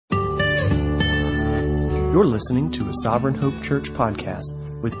You're listening to a Sovereign Hope Church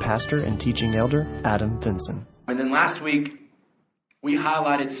podcast with pastor and teaching elder Adam Vinson. And then last week, we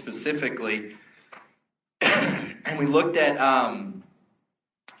highlighted specifically, and we looked at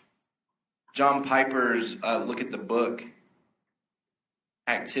John Piper's look at the book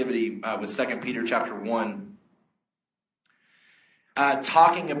activity with 2 Peter chapter 1,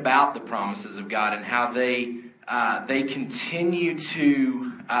 talking about the promises of God and how they continue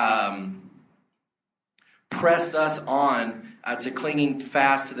to press us on to clinging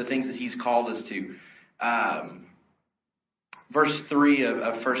fast to the things that he's called us to. Verse 3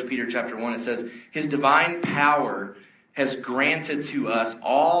 of 1 Peter chapter 1, it says, "His divine power has granted to us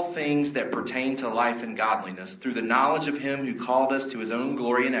all things that pertain to life and godliness through the knowledge of him who called us to his own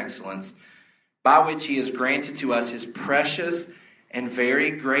glory and excellence, by which he has granted to us his precious and very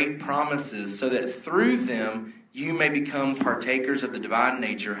great promises, so that through them you may become partakers of the divine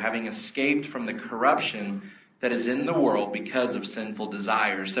nature, having escaped from the corruption that is in the world because of sinful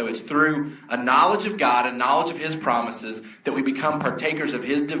desires." So it's through a knowledge of God, a knowledge of his promises, that we become partakers of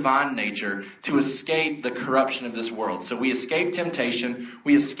his divine nature to escape the corruption of this world. So we escape temptation,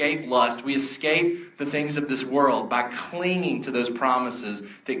 we escape lust, we escape the things of this world by clinging to those promises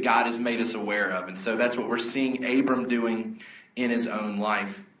that God has made us aware of. And so that's what we're seeing Abram doing in his own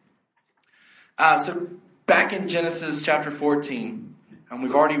life. So back in Genesis chapter 14, and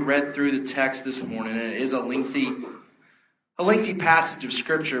we've already read through the text this morning, and it is a lengthy passage of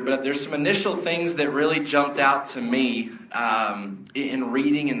Scripture, but there's some initial things that really jumped out to me in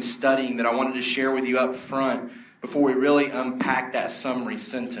reading and studying that I wanted to share with you up front before we really unpack that summary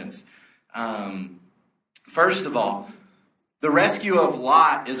sentence. First of all, the rescue of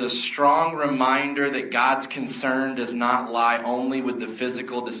Lot is a strong reminder that God's concern does not lie only with the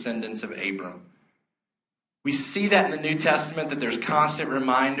physical descendants of Abram. We see that in the New Testament, that there's constant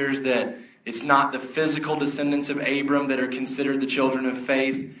reminders that it's not the physical descendants of Abram that are considered the children of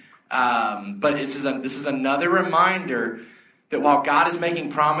faith. But this is another reminder that while God is making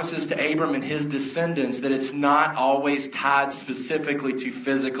promises to Abram and his descendants, that it's not always tied specifically to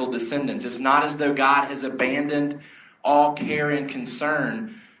physical descendants. It's not as though God has abandoned all care and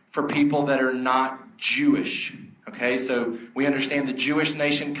concern for people that are not Jewish. Okay, so we understand the Jewish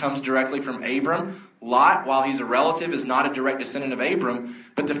nation comes directly from Abram. Lot, while he's a relative, is not a direct descendant of Abram.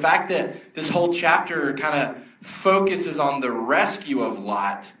 But the fact that this whole chapter kind of focuses on the rescue of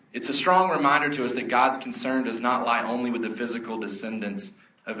Lot, it's a strong reminder to us that God's concern does not lie only with the physical descendants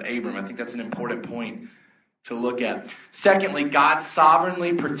of Abram. I think that's an important point to look at. Secondly, God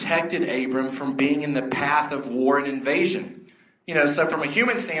sovereignly protected Abram from being in the path of war and invasion. So from a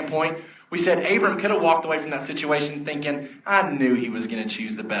human standpoint, we said Abram could have walked away from that situation thinking, I knew he was going to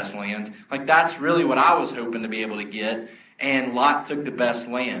choose the best land. Like, that's really what I was hoping to be able to get. And Lot took the best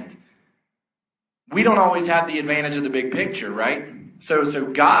land. We don't always have the advantage of the big picture, right? So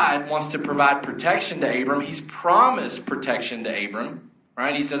God wants to provide protection to Abram. He's promised protection to Abram,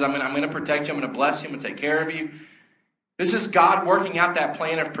 right? He says, I'm going to protect you. I'm going to bless you. I'm going to take care of you. This is God working out that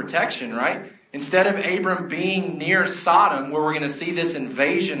plan of protection, right? Instead of Abram being near Sodom, where we're going to see this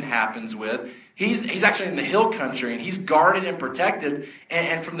invasion happens with, he's actually in the hill country, and he's guarded and protected.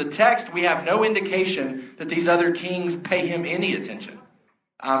 And from the text, we have no indication that these other kings pay him any attention.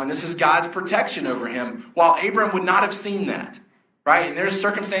 And this is God's protection over him, while Abram would not have seen that, right? And there's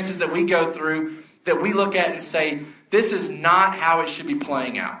circumstances that we go through that we look at and say, this is not how it should be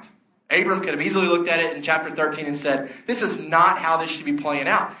playing out. Abram could have easily looked at it in chapter 13 and said, this is not how this should be playing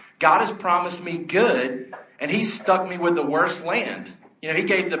out. God has promised me good, and he stuck me with the worst land. He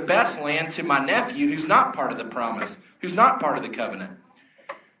gave the best land to my nephew, who's not part of the promise, who's not part of the covenant.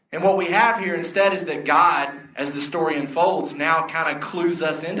 And what we have here instead is that God, as the story unfolds, now kind of clues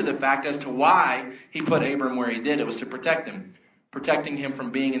us into the fact as to why he put Abram where he did. It was to protect him, protecting him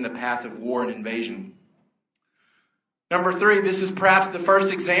from being in the path of war and invasion. Number 3, this is perhaps the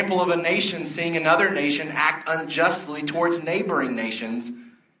first example of a nation seeing another nation act unjustly towards neighboring nations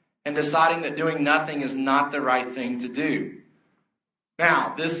and deciding that doing nothing is not the right thing to do.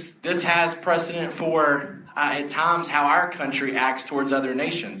 Now, this has precedent for, at times, how our country acts towards other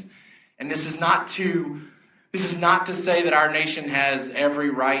nations. And this is not to say that our nation has every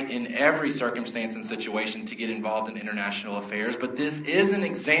right in every circumstance and situation to get involved in international affairs, but this is an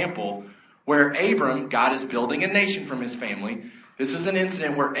example where Abram, God is building a nation from his family. This is an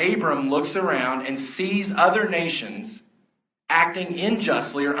incident where Abram looks around and sees other nations acting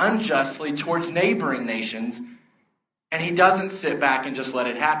unjustly or unjustly towards neighboring nations, and he doesn't sit back and just let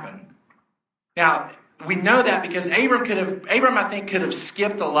it happen. Now, we know that because Abram, I think, could have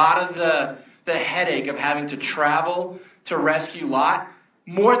skipped a lot of the headache of having to travel to rescue Lot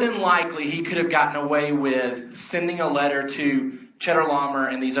more than likely he could have gotten away with sending a letter to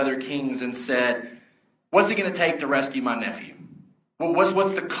Chedorlaomer and these other kings and said, what's it going to take to rescue my nephew?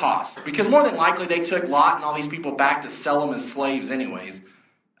 What's the cost? Because more than likely they took Lot and all these people back to sell them as slaves anyways.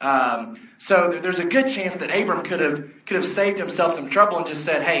 So there's a good chance that Abram could have saved himself some trouble and just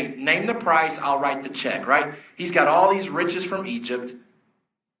said, hey, name the price, I'll write the check, right? He's got all these riches from Egypt.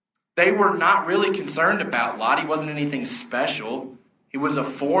 They were not really concerned about Lot. He wasn't anything special. He was a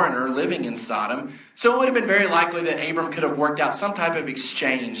foreigner living in Sodom. So it would have been very likely that Abram could have worked out some type of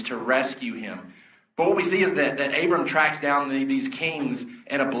exchange to rescue him. But what we see is that Abram tracks down these kings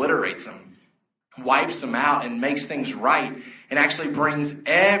and obliterates them, wipes them out, and makes things right, and actually brings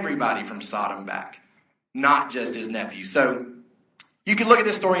everybody from Sodom back, not just his nephew. So you could look at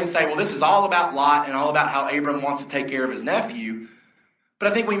this story and say, well, this is all about Lot and all about how Abram wants to take care of his nephew.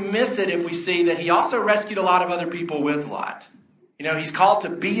 But I think we miss it if we see that he also rescued a lot of other people with Lot. You know, he's called to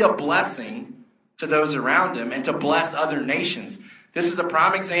be a blessing to those around him and to bless other nations. This is a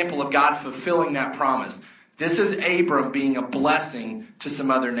prime example of God fulfilling that promise. This is Abram being a blessing to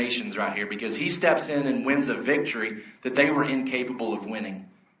some other nations right here, because he steps in and wins a victory that they were incapable of winning.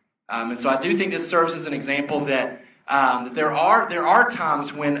 And so I do think this serves as an example that there are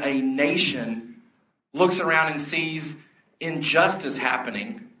times when a nation looks around and sees injustice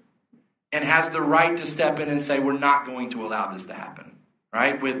happening and has the right to step in and say, we're not going to allow this to happen.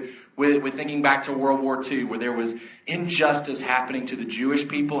 Right? With thinking back to World War II, where there was injustice happening to the Jewish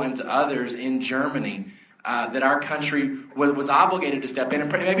people and to others in Germany, that our country was obligated to step in,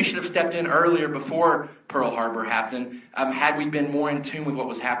 and maybe should have stepped in earlier before Pearl Harbor happened, had we been more in tune with what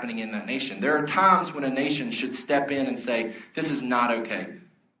was happening in that nation. There are times when a nation should step in and say, this is not okay.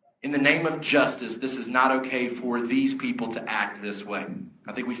 In the name of justice, this is not okay for these people to act this way.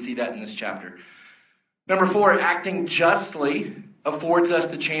 I think we see that in this chapter. Number 4, acting justly affords us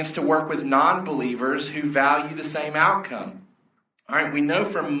the chance to work with non-believers who value the same outcome. All right, we know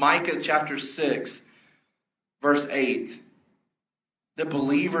from Micah chapter 6, verse 8, that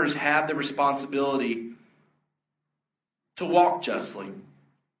believers have the responsibility to walk justly.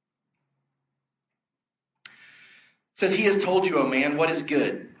 It says, he has told you, O man, what is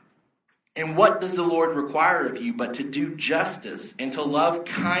good. And what does the Lord require of you but to do justice and to love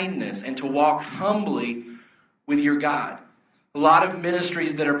kindness and to walk humbly with your God? A lot of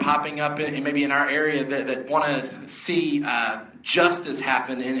ministries that are popping up maybe in our area that want to see justice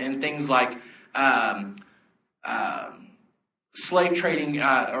happen in things like slave trading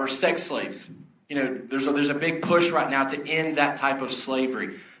or sex slaves. You know, there's a big push right now to end that type of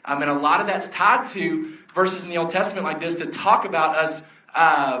slavery. And a lot of that's tied to verses in the Old Testament like this that talk about us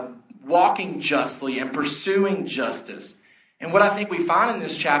walking justly and pursuing justice. And what I think we find in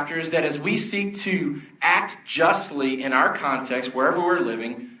this chapter is that as we seek to act justly in our context, wherever we're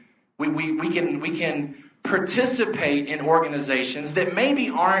living, we can participate in organizations that maybe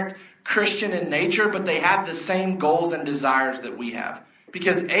aren't Christian in nature, but they have the same goals and desires that we have.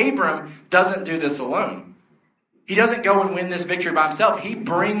 Because Abram doesn't do this alone. He doesn't go and win this victory by himself. He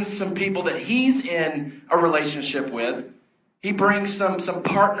brings some people that he's in a relationship with. He brings some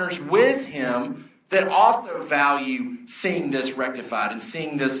partners with him that also value seeing this rectified and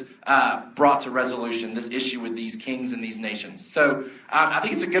seeing this brought to resolution, this issue with these kings and these nations. So I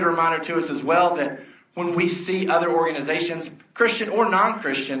think it's a good reminder to us as well that when we see other organizations, Christian or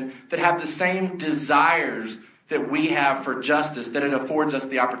non-Christian, that have the same desires that we have for justice, that it affords us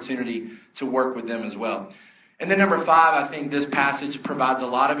the opportunity to work with them as well. And then number 5, I think this passage provides a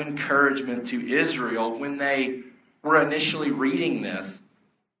lot of encouragement to Israel when they were initially reading this,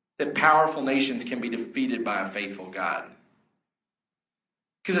 that powerful nations can be defeated by a faithful God.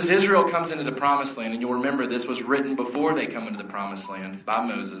 Because as Israel comes into the promised land, and you'll remember this was written before they come into the promised land by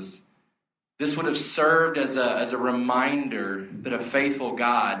Moses, this would have served as a reminder that a faithful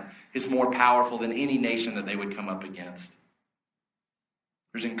God is more powerful than any nation that they would come up against.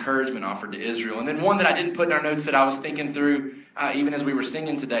 There's encouragement offered to Israel. And then one that I didn't put in our notes that I was thinking through even as we were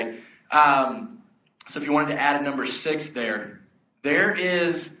singing today. So if you wanted to add a number 6 there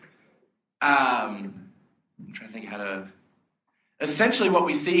is, I'm trying to think how to, essentially what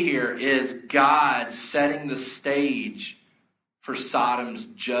we see here is God setting the stage for Sodom's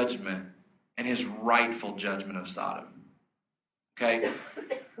judgment and his rightful judgment of Sodom. Okay?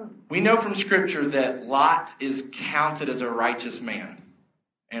 We know from Scripture that Lot is counted as a righteous man.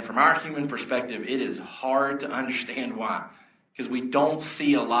 And from our human perspective, it is hard to understand why. Because we don't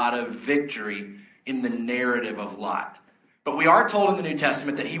see a lot of victory in the narrative of Lot. But we are told in the New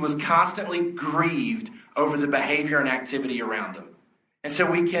Testament that he was constantly grieved over the behavior and activity around him. And so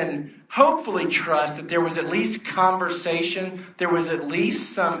we can hopefully trust that there was at least conversation, there was at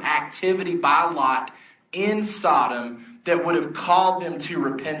least some activity by Lot in Sodom that would have called them to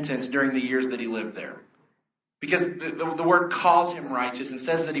repentance during the years that he lived there. Because the word calls him righteous and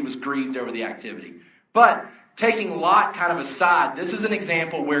says that he was grieved over the activity. But taking Lot kind of aside, this is an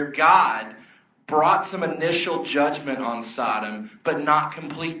example where God brought some initial judgment on Sodom, but not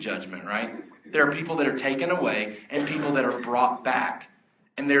complete judgment, right? There are people that are taken away and people that are brought back.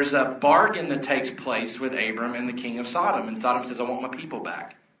 And there's a bargain that takes place with Abram and the king of Sodom. And Sodom says, I want my people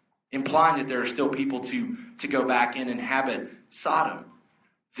back. Implying that there are still people to go back and inhabit Sodom.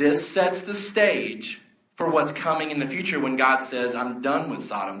 This sets the stage for what's coming in the future when God says, I'm done with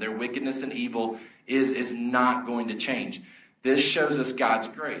Sodom. Their wickedness and evil is not going to change. This shows us God's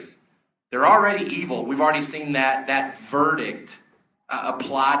grace. They're already evil. We've already seen that verdict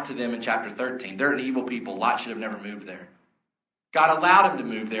applied to them in chapter 13. They're an evil people. Lot should have never moved there. God allowed him to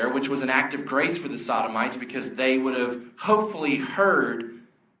move there, which was an act of grace for the Sodomites because they would have hopefully heard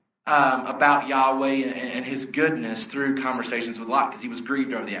about Yahweh and his goodness through conversations with Lot because he was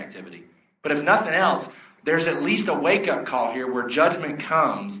grieved over the activity. But if nothing else, there's at least a wake-up call here where judgment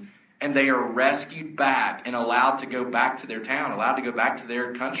comes and they are rescued back and allowed to go back to their town, allowed to go back to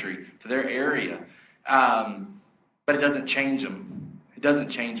their country, to their area. But it doesn't change them. It doesn't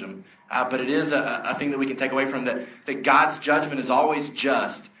change them. But it is a thing that we can take away from that God's judgment is always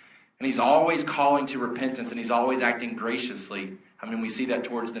just, and he's always calling to repentance, and he's always acting graciously. I mean, we see that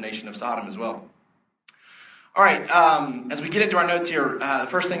towards the nation of Sodom as well. All right, as we get into our notes here, the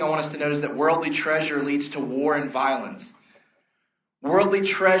first thing I want us to note is that worldly treasure leads to war and violence. Worldly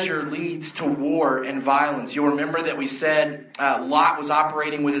treasure leads to war and violence. You'll remember that we said Lot was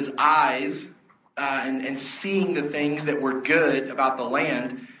operating with his eyes and seeing the things that were good about the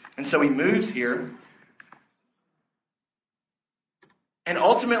land. And so he moves here. And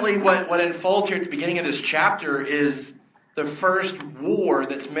ultimately what unfolds here at the beginning of this chapter is the first war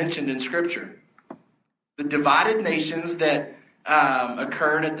that's mentioned in Scripture. The divided nations that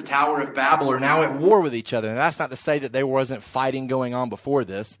occurred at the Tower of Babel are now at war with each other. And that's not to say that there wasn't fighting going on before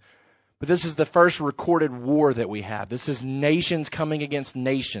this. But this is the first recorded war that we have. This is nations coming against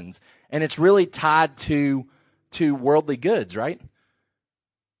nations. And it's really tied to worldly goods, right?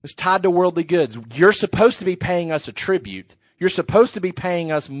 It's tied to worldly goods. You're supposed to be paying us a tribute. You're supposed to be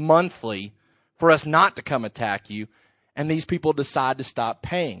paying us monthly for us not to come attack you. And these people decide to stop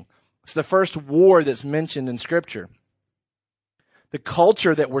paying. It's the first war that's mentioned in Scripture. The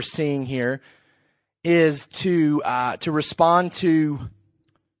culture that we're seeing here is to respond to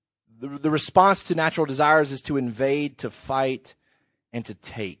the response to natural desires is to invade, to fight, and to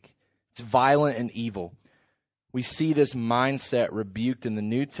take. It's violent and evil. We see this mindset rebuked in the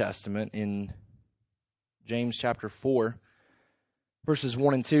New Testament in James chapter 4, verses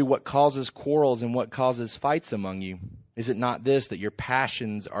 1 and 2. What causes quarrels and what causes fights among you? Is it not this, that your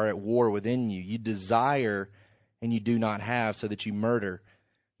passions are at war within you? You desire and you do not have, so that you murder.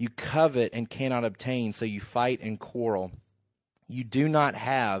 You covet and cannot obtain, so you fight and quarrel. You do not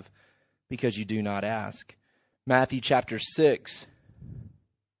have because you do not ask. Matthew chapter 6,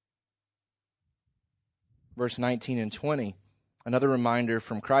 verse 19 and 20. Another reminder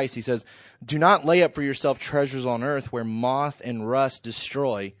from Christ. He says, do not lay up for yourself treasures on earth where moth and rust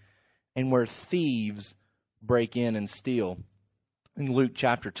destroy and where thieves break in and steal. In Luke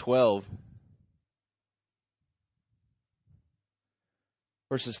chapter 12,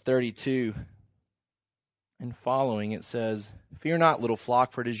 verses 32 and following, it says, fear not, little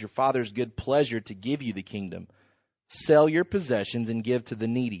flock, for it is your Father's good pleasure to give you the kingdom. Sell your possessions and give to the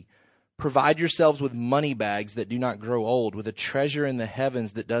needy. Provide yourselves with money bags that do not grow old, with a treasure in the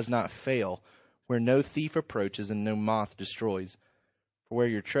heavens that does not fail, where no thief approaches and no moth destroys. For where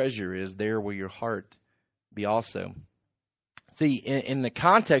your treasure is, there will your heart be also. See, in the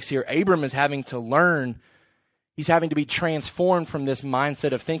context here, Abram is having to learn. He's having to be transformed from this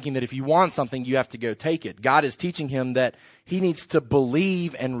mindset of thinking that if you want something, you have to go take it. God is teaching him that he needs to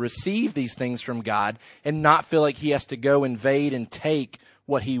believe and receive these things from God and not feel like he has to go invade and take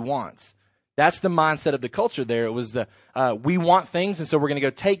what he wants. That's the mindset of the culture there. It was we want things, and so we're going to go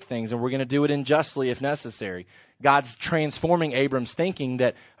take things, and we're going to do it unjustly if necessary. God's transforming Abram's thinking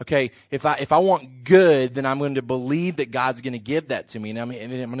that, okay, if I want good, then I'm going to believe that God's going to give that to me. And I'm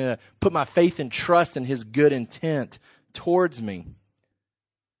going to put my faith and trust in his good intent towards me.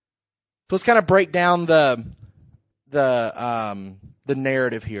 So let's kind of break down the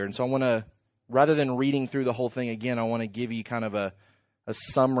narrative here. And so I want to, rather than reading through the whole thing again, I want to give you kind of a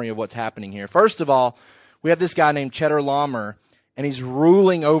summary of what's happening here. First of all, we have this guy named Chedorlaomer, and he's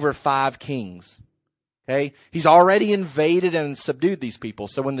ruling over 5 kings. Okay? He's already invaded and subdued these people.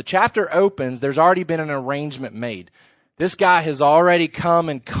 So when the chapter opens, there's already been an arrangement made. This guy has already come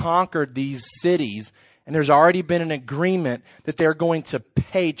and conquered these cities, and there's already been an agreement that they're going to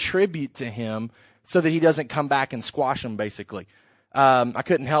pay tribute to him so that he doesn't come back and squash them, basically. I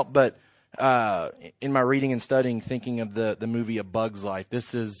couldn't help but, in my reading and studying, thinking of the movie A Bug's Life.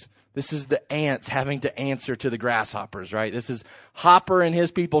 This is the ants having to answer to the grasshoppers, right? This is Hopper and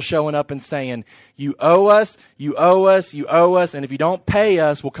his people showing up and saying, you owe us, you owe us, you owe us, and if you don't pay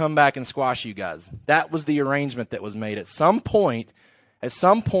us, we'll come back and squash you guys. That was the arrangement that was made. At some point,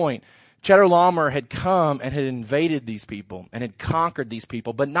 Chedorlaomer had come and had invaded these people and had conquered these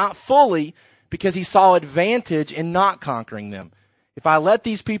people, but not fully, because he saw advantage in not conquering them. If I let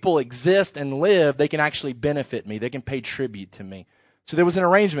these people exist and live, they can actually benefit me. They can pay tribute to me. So there was an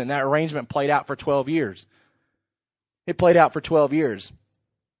arrangement, and that arrangement played out for 12 years. It played out for 12 years.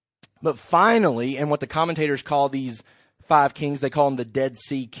 But finally, and what the commentators call these 5 kings, they call them the Dead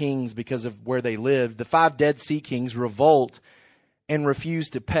Sea Kings because of where they lived. The 5 Dead Sea Kings revolt and refuse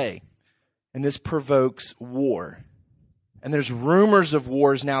to pay. And this provokes war. And there's rumors of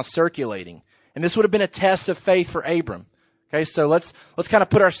wars now circulating. And this would have been a test of faith for Abram. Okay, so let's kind of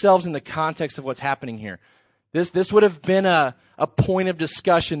put ourselves in the context of what's happening here. This would have been a point of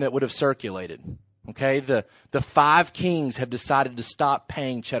discussion that would have circulated. Okay, the 5 kings have decided to stop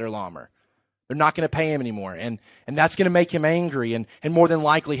paying Chedorlaomer. They're not going to pay him anymore. And that's going to make him angry. And more than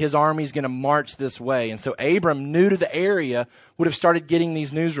likely his army is going to march this way. And so Abram, new to the area, would have started getting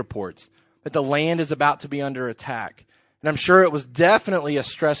these news reports that the land is about to be under attack. And I'm sure it was definitely a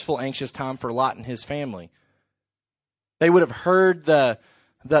stressful, anxious time for Lot and his family. They would have heard the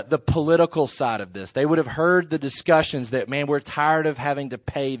political side of this. They would have heard the discussions that, man, we're tired of having to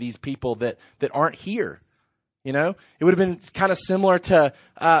pay these people that aren't here. You know, it would have been kind of similar to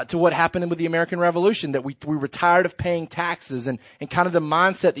what happened with the American Revolution, that we were tired of paying taxes, and kind of the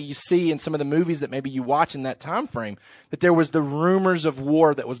mindset that you see in some of the movies that maybe you watch in that time frame, that there was the rumors of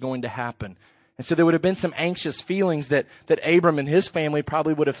war that was going to happen. And so there would have been some anxious feelings that Abram and his family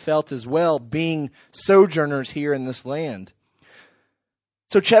probably would have felt as well, being sojourners here in this land.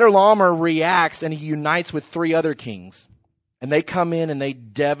 So Chedorlaomer reacts and he unites with 3 other kings. And they come in and they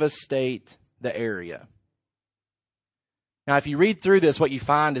devastate the area. Now, if you read through this, what you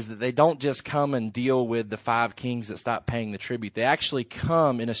find is that they don't just come and deal with the 5 kings that stop paying the tribute. They actually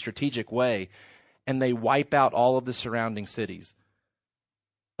come in a strategic way and they wipe out all of the surrounding cities.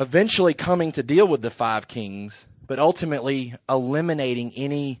 Eventually coming to deal with the 5 kings, but ultimately eliminating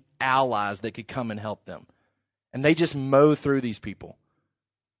any allies that could come and help them. And they just mow through these people.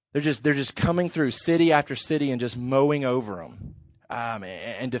 They're just coming through city after city and just mowing over them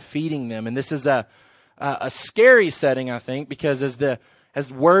and defeating them. And this is a scary setting, I think, because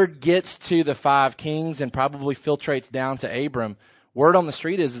as word gets to the 5 kings and probably filtrates down to Abram, word on the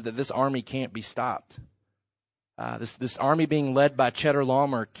street is that this army can't be stopped. This army being led by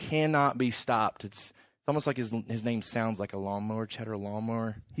Chedorlaomer cannot be stopped. It's almost like his name sounds like a lawnmower,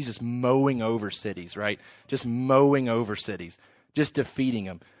 Chedorlaomer. He's just mowing over cities, right? Just mowing over cities, just defeating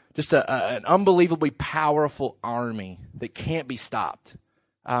them. Just an unbelievably powerful army that can't be stopped.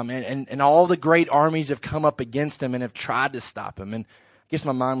 And all the great armies have come up against him and have tried to stop him. And I guess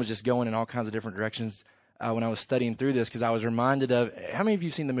my mind was just going in all kinds of different directions when I was studying through this, because I was reminded of, how many of you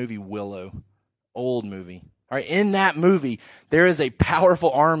have seen the movie Willow? Old movie. All right, in that movie, there is a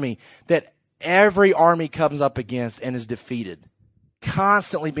powerful army that every army comes up against and is defeated.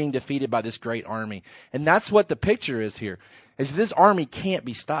 Constantly being defeated by this great army. And that's what the picture is here. Is this army can't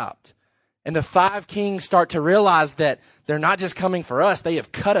be stopped. And the 5 kings start to realize that they're not just coming for us. They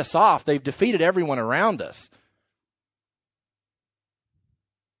have cut us off. They've defeated everyone around us.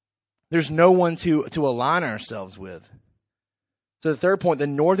 There's no one to align ourselves with. So the third point, the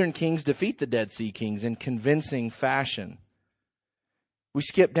northern kings defeat the Dead Sea Kings in convincing fashion. We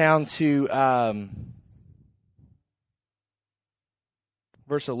skip down to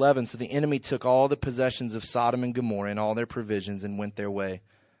verse 11. So the enemy took all the possessions of Sodom and Gomorrah and all their provisions and went their way.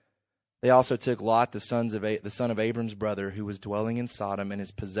 They also took Lot, the son of Abram's brother, who was dwelling in Sodom, and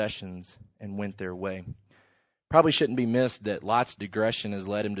his possessions, and went their way. Probably shouldn't be missed that Lot's digression has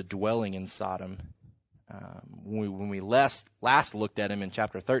led him to dwelling in Sodom. When we last looked at him in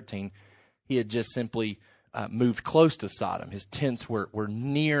chapter 13, he had just simply moved close to Sodom. His tents were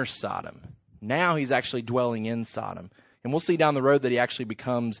near Sodom. Now he's actually dwelling in Sodom. And we'll see down the road that he actually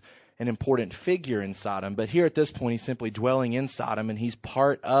becomes an important figure in Sodom. But here at this point, he's simply dwelling in Sodom, and he's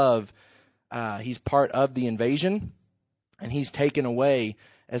part of the invasion, and he's taken away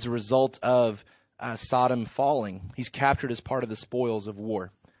as a result of Sodom falling. He's captured as part of the spoils of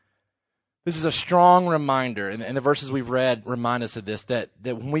war. This is a strong reminder, and the verses we've read remind us of this, that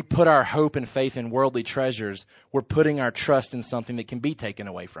when we put our hope and faith in worldly treasures, we're putting our trust in something that can be taken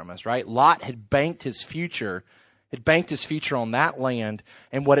away from us, right? Lot had banked his future on that land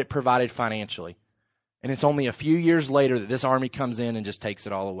and what it provided financially. And it's only a few years later that this army comes in and just takes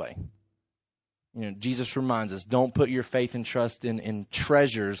it all away. Jesus reminds us, don't put your faith and trust in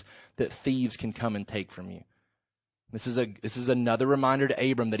treasures that thieves can come and take from you. This is another reminder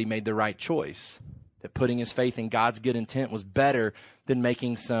to Abram that he made the right choice, that putting his faith in God's good intent was better than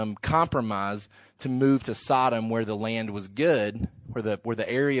making some compromise to move to Sodom, where the land was good, where the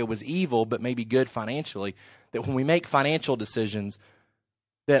area was evil, but maybe good financially. That when we make financial decisions,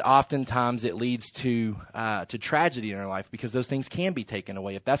 that oftentimes it leads to tragedy in our life, because those things can be taken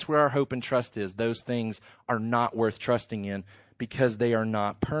away. If that's where our hope and trust is, those things are not worth trusting in because they are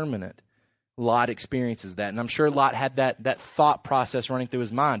not permanent. Lot experiences that. And I'm sure Lot had that thought process running through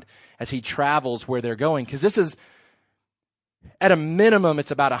his mind as he travels where they're going. Because this is, at a minimum,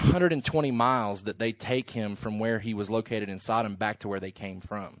 it's about 120 miles that they take him from where he was located in Sodom back to where they came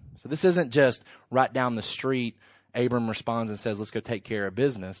from. So this isn't just right down the street. Abram responds and says, let's go take care of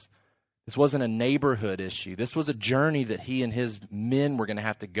business. This wasn't a neighborhood issue. This was a journey that he and his men were going to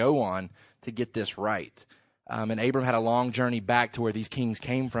have to go on to get this right. And Abram had a long journey back to where these kings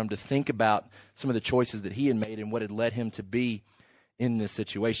came from to think about some of the choices that he had made and what had led him to be in this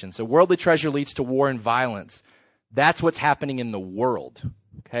situation. So worldly treasure leads to war and violence. That's what's happening in the world.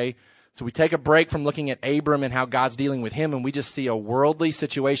 Okay? So we take a break from looking at Abram and how God's dealing with him, and we just see a worldly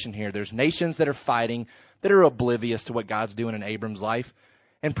situation here. There's nations that are fighting, that are oblivious to what God's doing in Abram's life,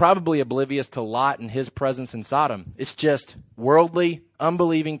 and probably oblivious to Lot and his presence in Sodom. It's just worldly,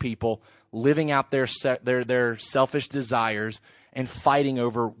 unbelieving people living out their selfish desires and fighting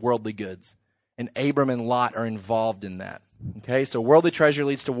over worldly goods. And Abram and Lot are involved in that. Okay, so worldly treasure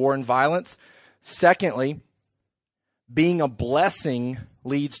leads to war and violence. Secondly, being a blessing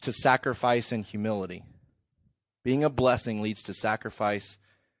leads to sacrifice and humility. Being a blessing leads to sacrifice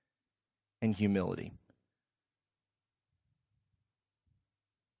and humility.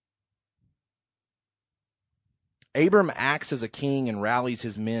 Abram acts as a king and rallies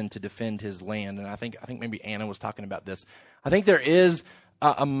his men to defend his land. And I think maybe Anna was talking about this. I think there is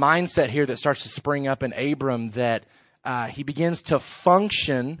a mindset here that starts to spring up in Abram that he begins to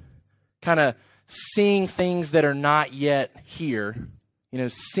function, kind of seeing things that are not yet here.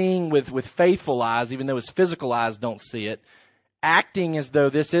 Seeing with faithful eyes, even though his physical eyes don't see it. Acting as though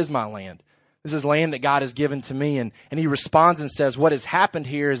this is my land. This is land that God has given to me. And he responds and says, what has happened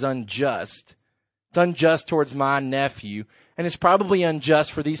here is unjust. It's unjust towards my nephew, and it's probably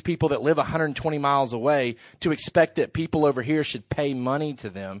unjust for these people that live 120 miles away to expect that people over here should pay money to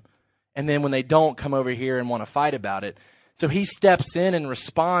them, and then when they don't, come over here and want to fight about it. So he steps in and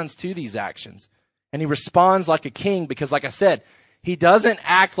responds to these actions, and he responds like a king because, like I said, he doesn't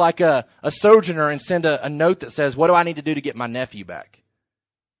act like a sojourner and send a note that says, what do I need to do to get my nephew back?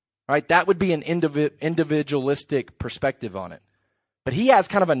 Right? That would be an individualistic perspective on it. But he has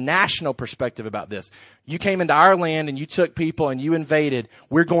kind of a national perspective about this. You came into our land and you took people and you invaded.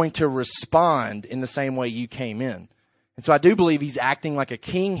 We're going to respond in the same way you came in. And so I do believe he's acting like a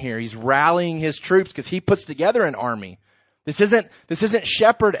king here. He's rallying his troops because he puts together an army. This isn't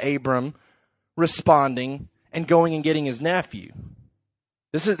Shepherd Abram responding and going and getting his nephew.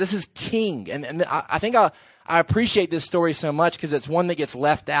 This is king. And I think I appreciate this story so much because it's one that gets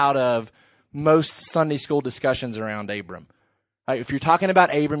left out of most Sunday school discussions around Abram. If you're talking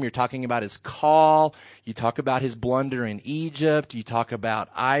about Abram, you're talking about his call. You talk about his blunder in Egypt. You talk about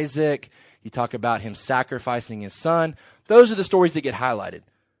Isaac. You talk about him sacrificing his son. Those are the stories that get highlighted.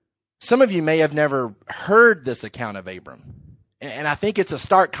 Some of you may have never heard this account of Abram. And I think it's a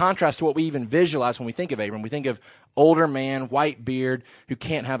stark contrast to what we even visualize when we think of Abram. We think of older man, white beard, who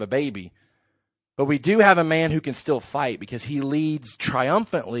can't have a baby. But we do have a man who can still fight because he leads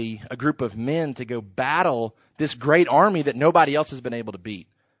triumphantly a group of men to go battle this great army that nobody else has been able to beat.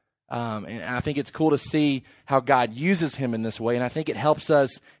 And I think it's cool to see how God uses him in this way. And I think it helps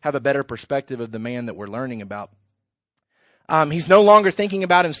us have a better perspective of the man that we're learning about. He's no longer thinking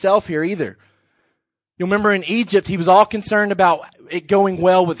about himself here either. You'll remember in Egypt, he was all concerned about it going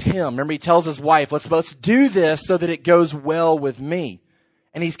well with him. Remember, he tells his wife, let's do this so that it goes well with me.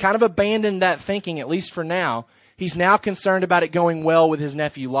 And he's kind of abandoned that thinking, at least for now. He's now concerned about it going well with his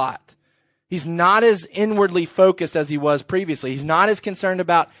nephew Lot. He's not as inwardly focused as he was previously. He's not as concerned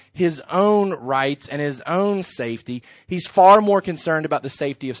about his own rights and his own safety. He's far more concerned about the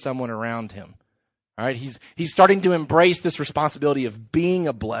safety of someone around him. All right, he's starting to embrace this responsibility of being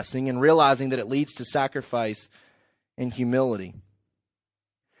a blessing and realizing that it leads to sacrifice and humility.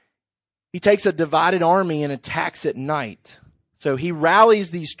 he takes a divided army and attacks at night. So he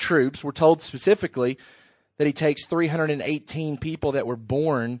rallies these troops. We're told specifically that he takes 318 people that were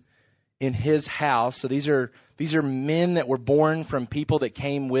born in his house. So these are men that were born from people that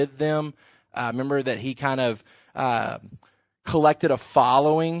came with them. Remember that he kind of collected a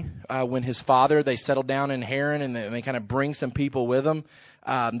following when his father, they settled down in Haran, and they kind of bring some people with them.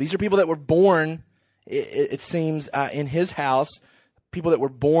 These are people that were born, it seems, in his house, people that were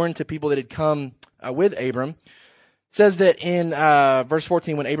born to people that had come with Abram. It says that in verse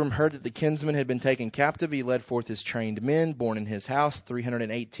 14, when Abram heard that the kinsman had been taken captive, he led forth his trained men, born in his house,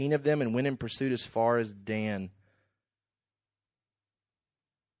 318 of them, and went in pursuit as far as Dan.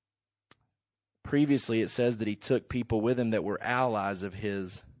 Previously, it says that he took people with him that were allies of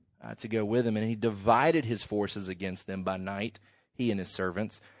his to go with him, and he divided his forces against them by night, he and his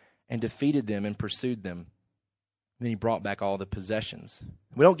servants, and defeated them and pursued them. Then he brought back all the possessions.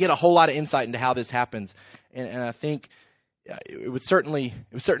 We don't get a whole lot of insight into how this happens, and I think it would certainly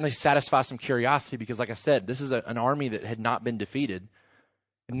satisfy some curiosity, because, like I said, this is an army that had not been defeated,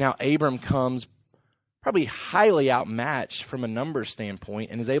 and now Abram comes probably highly outmatched from a numbers standpoint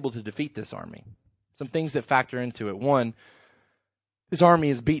and is able to defeat this army. Some things that factor into it. One, this army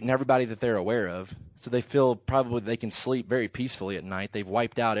has beaten everybody that they're aware of, so they feel probably they can sleep very peacefully at night. They've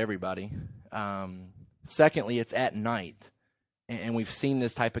wiped out everybody. Secondly, it's at night, and we've seen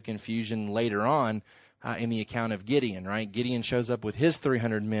this type of confusion later on in the account of Gideon, right? Gideon shows up with his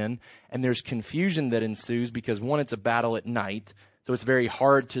 300 men, and there's confusion that ensues because, one, it's a battle at night, so it's very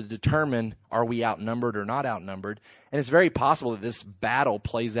hard to determine, are we outnumbered or not outnumbered? And it's very possible that this battle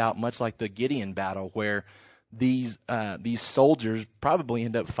plays out much like the Gideon battle, where these soldiers probably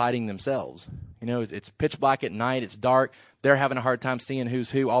end up fighting themselves. You know, it's pitch black at night, it's dark, they're having a hard time seeing who's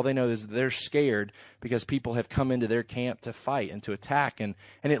who. All they know is they're scared because people have come into their camp to fight and to attack, and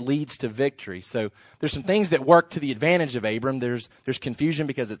it leads to victory. So there's some things that work to the advantage of Abram. There's confusion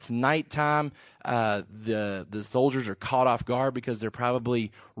because it's nighttime. The soldiers are caught off guard because they're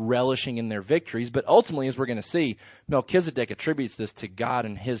probably relishing in their victories. But ultimately, as we're going to see, Melchizedek attributes this to God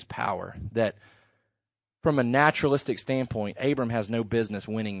and his power, that from a naturalistic standpoint, Abram has no business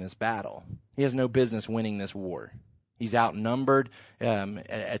winning this battle. He has no business winning this war. He's outnumbered.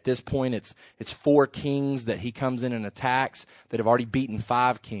 At this point, it's 4 kings that he comes in and attacks that have already beaten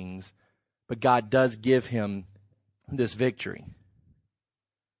 5 kings. But God does give him this victory.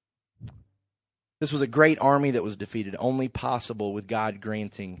 This was a great army that was defeated, only possible with God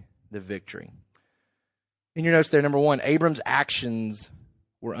granting the victory. In your notes there, number 1, Abram's actions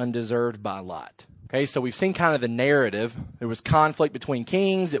were undeserved by Lot. Okay, so we've seen kind of the narrative. There was conflict between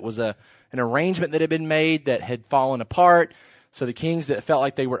kings. It was an arrangement that had been made that had fallen apart. So the kings that felt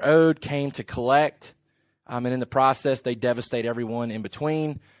like they were owed came to collect. And in the process, they devastate everyone in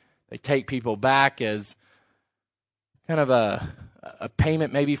between. They take people back as kind of a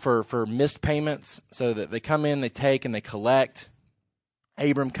payment maybe for missed payments. So that they come in, they take, and they collect.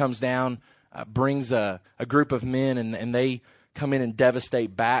 Abram comes down, brings a group of men, and they come in and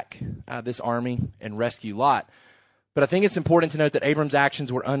devastate back this army and rescue Lot. But I think it's important to note that Abram's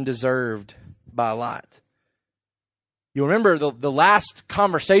actions were undeserved by Lot. You'll remember the last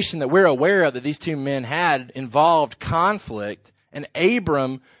conversation that we're aware of that these two men had involved conflict, and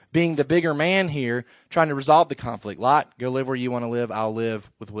Abram, being the bigger man here, trying to resolve the conflict. Lot, go live where you want to live. I'll live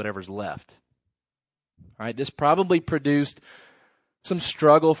with whatever's left. All right, this probably produced some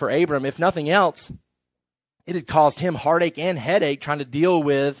struggle for Abram. If nothing else, it had caused him heartache and headache trying to deal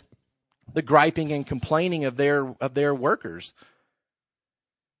with the griping and complaining of their workers.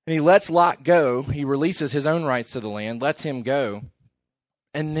 And he lets Lot go. He releases his own rights to the land, lets him go.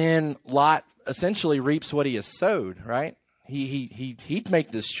 And then Lot essentially reaps what he has sowed, right? He'd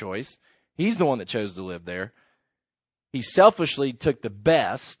make this choice. He's the one that chose to live there. He selfishly took the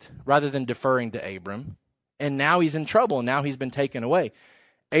best rather than deferring to Abram. And now he's in trouble, and now he's been taken away.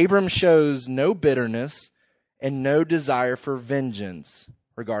 Abram shows no bitterness and no desire for vengeance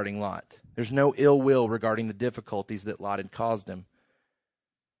regarding Lot. There's no ill will regarding the difficulties that Lot had caused him.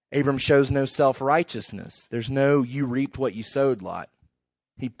 Abram shows no self-righteousness. There's no you reaped what you sowed, Lot.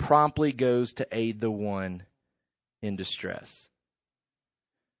 He promptly goes to aid the one in distress.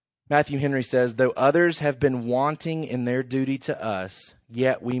 Matthew Henry says, though others have been wanting in their duty to us,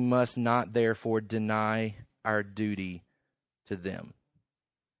 yet we must not therefore deny our duty to them.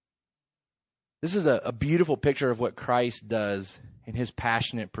 This is a beautiful picture of what Christ does in his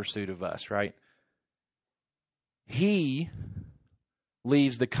passionate pursuit of us, right? He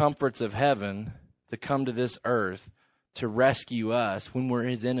leaves the comforts of heaven to come to this earth to rescue us when we're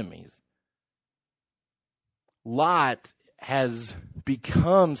his enemies. Lot has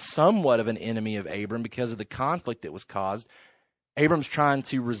becomes somewhat of an enemy of Abram because of the conflict that was caused. Abram's trying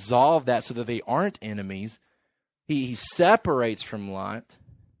to resolve that so that they aren't enemies. He separates from Lot.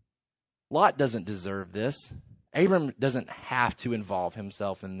 Lot doesn't deserve this. Abram doesn't have to involve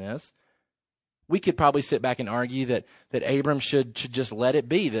himself in this. We could probably sit back and argue that Abram should just let it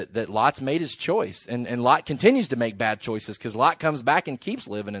be, that Lot's made his choice. And Lot continues to make bad choices because Lot comes back and keeps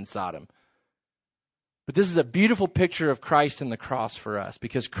living in Sodom. But this is a beautiful picture of Christ and the cross for us,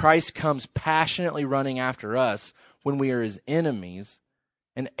 because Christ comes passionately running after us when we are his enemies.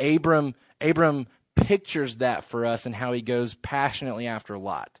 And Abram pictures that for us and how he goes passionately after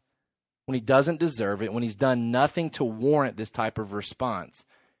Lot. When he doesn't deserve it, when he's done nothing to warrant this type of response,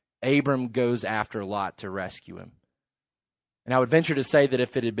 Abram goes after Lot to rescue him. And I would venture to say that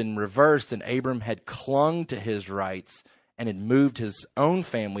if it had been reversed and Abram had clung to his rights and had moved his own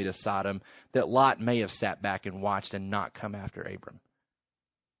family to Sodom, that Lot may have sat back and watched and not come after Abram.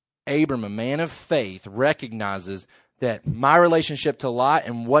 Abram, a man of faith, recognizes that my relationship to Lot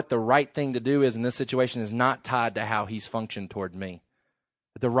and what the right thing to do is in this situation is not tied to how he's functioned toward me.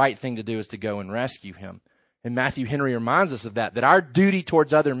 But the right thing to do is to go and rescue him. And Matthew Henry reminds us of that our duty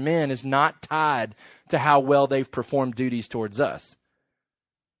towards other men is not tied to how well they've performed duties towards us.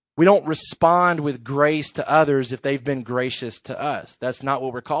 We don't respond with grace to others if they've been gracious to us. That's not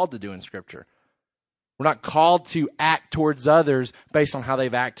what we're called to do in Scripture. We're not called to act towards others based on how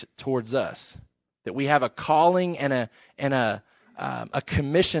they've acted towards us. That we have a calling and a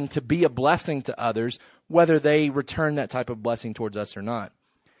commission to be a blessing to others, whether they return that type of blessing towards us or not.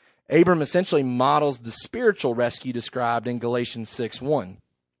 Abram essentially models the spiritual rescue described in Galatians 6:1.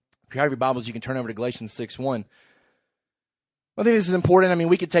 If you have your Bibles, you can turn over to Galatians 6:1. I think this is important. I mean,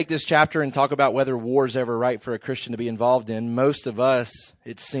 we could take this chapter and talk about whether war is ever right for a Christian to be involved in. Most of us,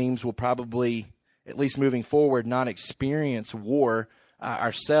 it seems, will probably, at least moving forward, not experience war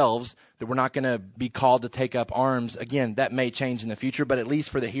ourselves, that we're not going to be called to take up arms. Again, that may change in the future, but at least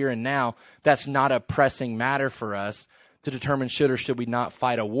for the here and now, that's not a pressing matter for us to determine should or should we not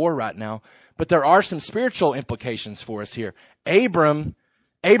fight a war right now. But there are some spiritual implications for us here. Abram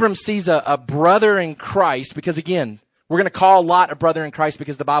sees a brother in Christ, because again, we're going to call Lot a brother in Christ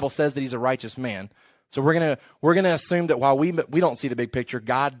because the Bible says that he's a righteous man. So we're going to assume that while we don't see the big picture,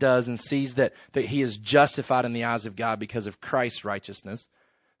 God does, and sees that he is justified in the eyes of God because of Christ's righteousness.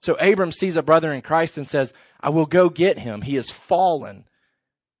 So Abram sees a brother in Christ and says, I will go get him. He has fallen.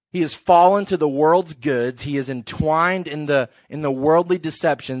 He has fallen to the world's goods. He is entwined in the worldly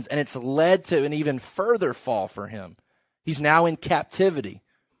deceptions, and it's led to an even further fall for him. He's now in captivity.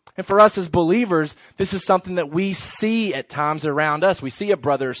 And for us as believers, this is something that we see at times around us. We see a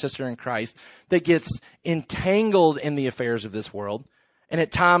brother or sister in Christ that gets entangled in the affairs of this world, and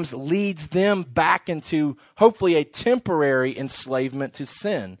at times leads them back into hopefully a temporary enslavement to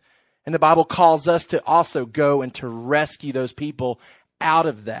sin. And the Bible calls us to also go and to rescue those people out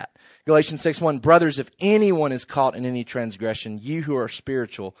of that. Galatians 6:1, brothers, if anyone is caught in any transgression, you who are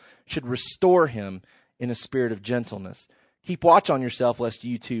spiritual should restore him in a spirit of gentleness. Keep watch on yourself, lest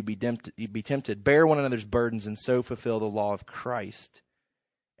you too be tempted. Bear one another's burdens and so fulfill the law of Christ.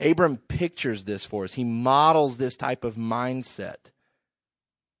 Abram pictures this for us. He models this type of mindset.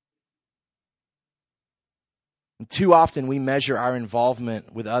 And too often we measure our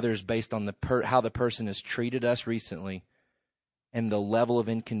involvement with others based on how the person has treated us recently and the level of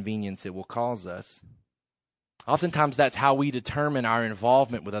inconvenience it will cause us. Oftentimes that's how we determine our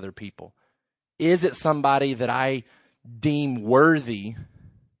involvement with other people. Is it somebody that I deem worthy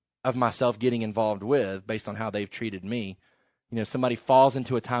of myself getting involved with based on how they've treated me? You know, somebody falls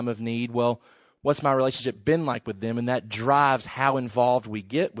into a time of need. Well, what's my relationship been like with them? And that drives how involved we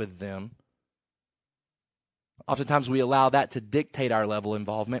get with them. Oftentimes we allow that to dictate our level of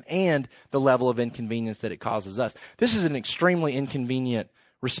involvement and the level of inconvenience that it causes us. This is an extremely inconvenient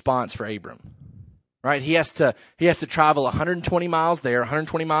response for Abram, right? He has to travel 120 miles there,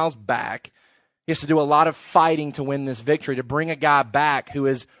 120 miles back. He has to do a lot of fighting to win this victory, to bring a guy back who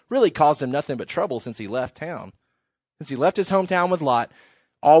has really caused him nothing but trouble since he left town. Since he left his hometown with Lot,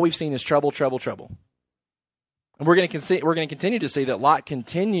 all we've seen is trouble, trouble, trouble. And we're going to continue to see that Lot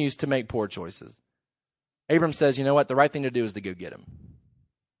continues to make poor choices. Abram says, you know what? The right thing to do is to go get him.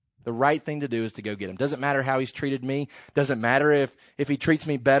 The right thing to do is to go get him. Doesn't matter how he's treated me. Doesn't matter if he treats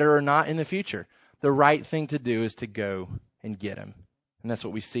me better or not in the future. The right thing to do is to go and get him. And that's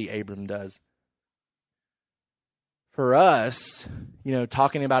what we see Abram does. For us, you know,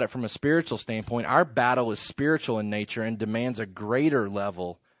 talking about it from a spiritual standpoint, our battle is spiritual in nature and demands a greater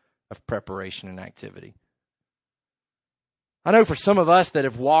level of preparation and activity. I know for some of us that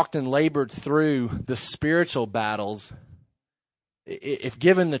have walked and labored through the spiritual battles, if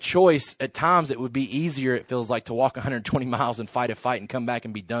given the choice, at times it would be easier, it feels like, to walk 120 miles and fight a fight and come back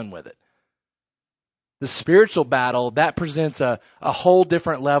and be done with it. The spiritual battle, that presents a whole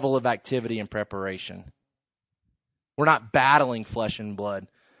different level of activity and preparation. We're not battling flesh and blood.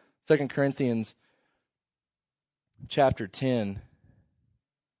 2 Corinthians chapter 10,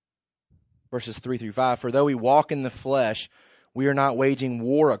 verses 3 through 5. For though we walk in the flesh, we are not waging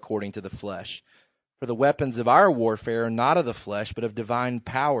war according to the flesh. For the weapons of our warfare are not of the flesh, but of divine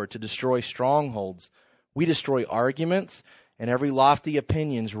power to destroy strongholds. We destroy arguments and every lofty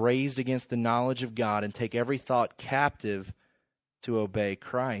opinions raised against the knowledge of God, and take every thought captive to obey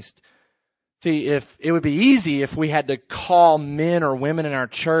Christ. See, if it would be easy if we had to call men or women in our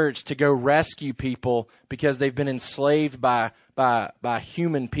church to go rescue people because they've been enslaved by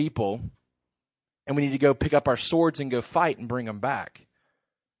human people, and we need to go pick up our swords and go fight and bring them back.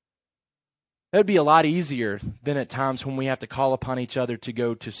 That would be a lot easier than at times when we have to call upon each other to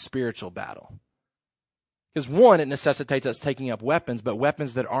go to spiritual battle. Because one, it necessitates us taking up weapons, but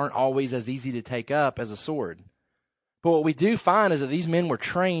weapons that aren't always as easy to take up as a sword. But what we do find is that these men were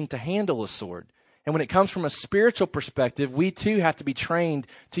trained to handle a sword. And when it comes from a spiritual perspective, we too have to be trained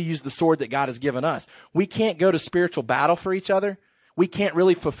to use the sword that God has given us. We can't go to spiritual battle for each other. We can't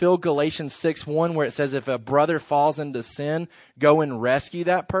really fulfill Galatians 6:1 where it says if a brother falls into sin, go and rescue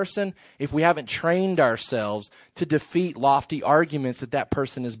that person, if we haven't trained ourselves to defeat lofty arguments that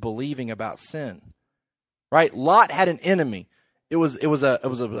person is believing about sin. Right? Lot had an enemy. It was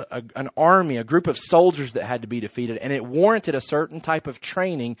an army, a group of soldiers that had to be defeated, and it warranted a certain type of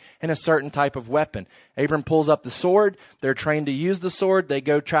training and a certain type of weapon. Abram pulls up the sword. They're trained to use the sword. They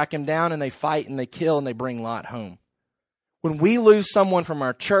go track him down, and they fight, and they kill, and they bring Lot home. When we lose someone from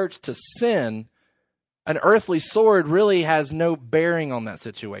our church to sin, an earthly sword really has no bearing on that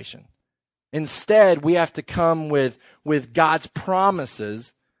situation. Instead, we have to come with God's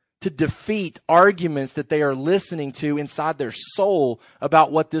promises to defeat arguments that they are listening to inside their soul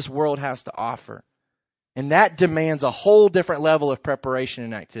about what this world has to offer. And that demands a whole different level of preparation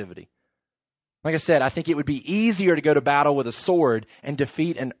and activity. Like I said, I think it would be easier to go to battle with a sword and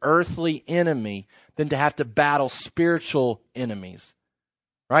defeat an earthly enemy than to have to battle spiritual enemies.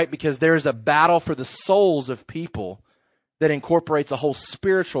 Right? Because there's a battle for the souls of people that incorporates a whole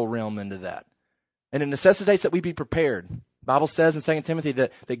spiritual realm into that. And it necessitates that we be prepared. The Bible says in 2 Timothy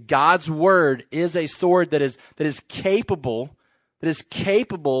that God's word is a sword that is capable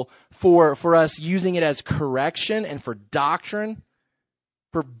for us using it as correction and for doctrine,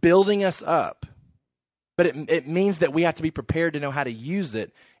 for building us up. But it means that we have to be prepared to know how to use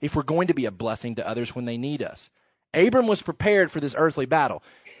it if we're going to be a blessing to others when they need us. Abram was prepared for this earthly battle.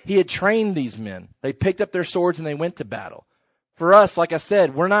 He had trained these men. They picked up their swords and they went to battle. For us, like I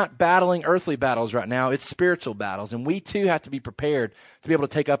said, we're not battling earthly battles right now. It's spiritual battles. And we too have to be prepared to be able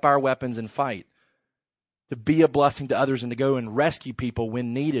to take up our weapons and fight, to be a blessing to others and to go and rescue people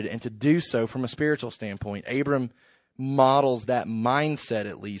when needed, and to do so from a spiritual standpoint. Abram models that mindset,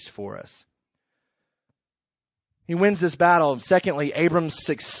 at least, for us. He wins this battle. Secondly, Abram's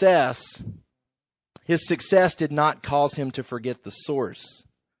success, his success did not cause him to forget the source.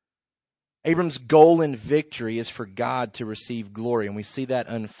 Abram's goal in victory is for God to receive glory, and we see that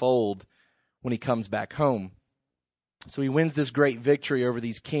unfold when he comes back home. So he wins this great victory over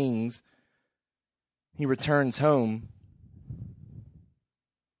these kings. He returns home.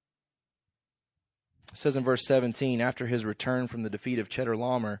 It says in verse 17, after his return from the defeat of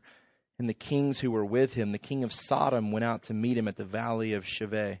Chedorlaomer and the kings who were with him, the king of Sodom went out to meet him at the valley of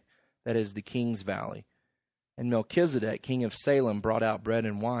Shaveh, that is the king's valley. And Melchizedek, king of Salem, brought out bread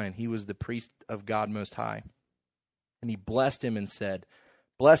and wine. He was the priest of God Most High. And he blessed him and said,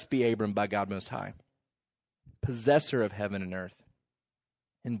 blessed be Abram by God Most High, possessor of heaven and earth.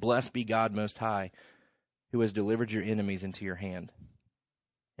 And blessed be God Most High, who has delivered your enemies into your hand.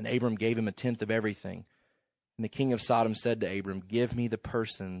 And Abram gave him a tenth of everything. And the king of Sodom said to Abram, give me the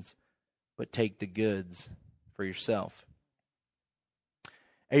persons, but take the goods for yourself.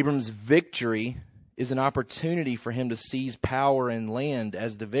 Abram's victory is an opportunity for him to seize power and land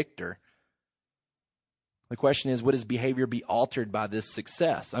as the victor. The question is, would his behavior be altered by this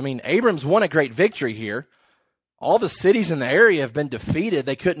success? I mean, Abram's won a great victory here. All the cities in the area have been defeated.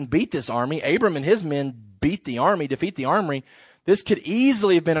 They couldn't beat this army. Abram and his men defeat the army. This could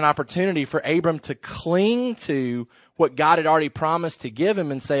easily have been an opportunity for Abram to cling to what God had already promised to give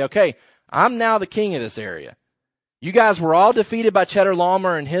him and say, okay, I'm now the king of this area. You guys were all defeated by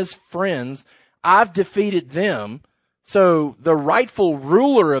Chedorlaomer and his friends. I've defeated them, so the rightful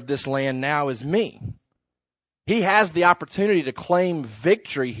ruler of this land now is me. He has the opportunity to claim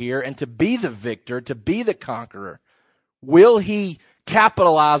victory here and to be the victor, to be the conqueror, Will he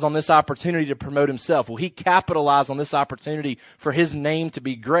capitalize on this opportunity to promote himself? Will he capitalize on this opportunity for his name to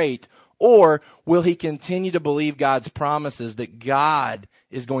be great? Or will he continue to believe God's promises that God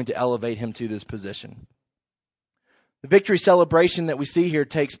is going to elevate him to this position? The victory celebration that we see here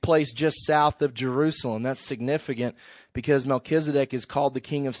takes place just south of Jerusalem. That's significant because Melchizedek is called the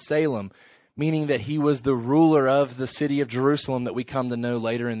king of Salem, meaning that he was the ruler of the city of Jerusalem that we come to know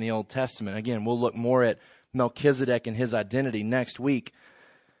later in the Old Testament. Again, we'll look more at Melchizedek and his identity next week.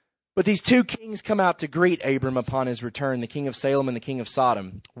 But these two kings come out to greet Abram upon his return, the king of Salem and the king of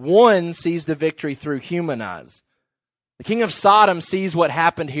Sodom. One sees the victory through human eyes. The king of Sodom sees what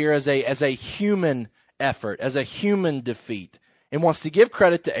happened here as a human effort, as a human defeat, and wants to give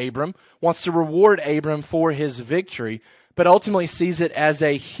credit to Abram, wants to reward Abram for his victory, but ultimately sees it as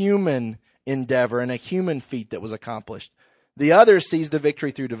a human endeavor and a human feat that was accomplished. The other sees the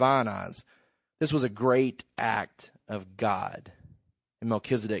victory through divine eyes. This was a great act of God. And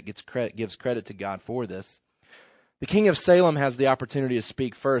Melchizedek gives credit to God for this. The king of Salem has the opportunity to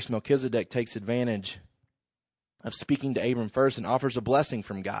speak first. Melchizedek takes advantage of speaking to Abram first and offers a blessing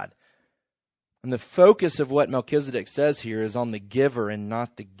from God. And the focus of what Melchizedek says here is on the giver and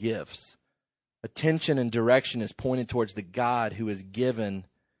not the gifts. Attention and direction is pointed towards the God who has given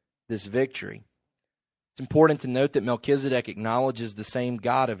this victory. It's important to note that Melchizedek acknowledges the same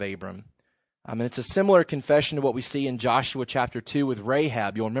God of Abram. And it's a similar confession to what we see in Joshua chapter 2 with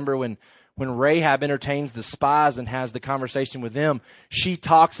Rahab. You'll remember when Rahab entertains the spies and has the conversation with them, she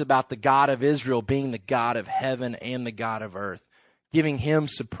talks about the God of Israel being the God of heaven and the God of earth, giving him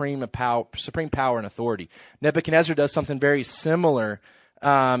supreme power and authority. Nebuchadnezzar does something very similar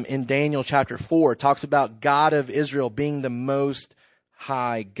in Daniel chapter 4. It talks about God of Israel being the most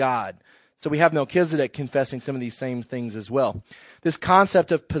high God. So we have Melchizedek confessing some of these same things as well. This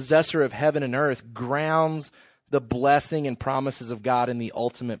concept of possessor of heaven and earth grounds the blessing and promises of God in the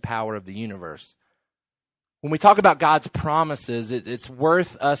ultimate power of the universe. When we talk about God's promises, it's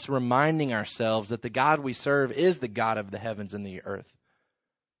worth us reminding ourselves that the God we serve is the God of the heavens and the earth.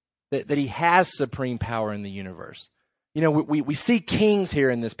 That he has supreme power in the universe. You know, we see kings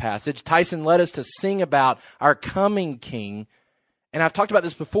here in this passage. Tyson led us to sing about our coming king. And I've talked about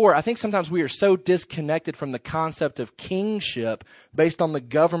this before. I think sometimes we are so disconnected from the concept of kingship based on the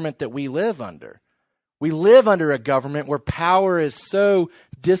government that we live under. We live under a government where power is so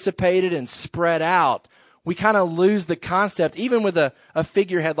dissipated and spread out. We kind of lose the concept, even with a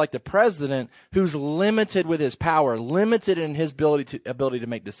figurehead like the president, who's limited with his power, limited in his ability to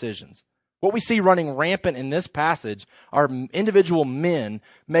make decisions. What we see running rampant in this passage are individual men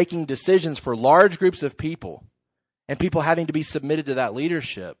making decisions for large groups of people, and people having to be submitted to that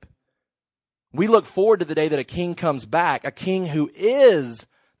leadership. We look forward to the day that a king comes back, a king who is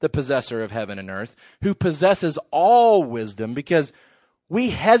the possessor of heaven and earth, who possesses all wisdom, because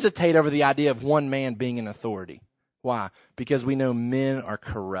we hesitate over the idea of one man being in authority. Why? Because we know men are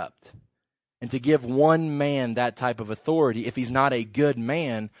corrupt. And to give one man that type of authority, if he's not a good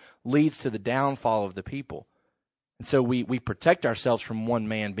man, leads to the downfall of the people. And so we protect ourselves from one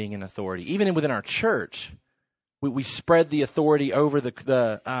man being in authority. Even within our church, we spread the authority over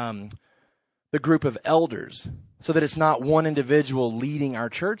the group of elders so that it's not one individual leading our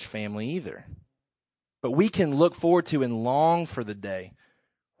church family either. But we can look forward to and long for the day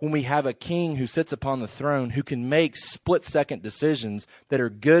when we have a king who sits upon the throne who can make split-second decisions that are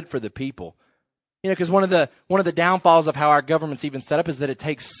good for the people. You know, because one of the downfalls of how our government's even set up is that it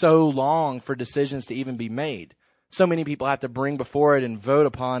takes so long for decisions to even be made. So many people have to bring before it and vote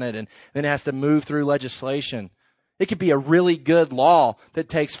upon it, and then it has to move through legislation. It could be a really good law that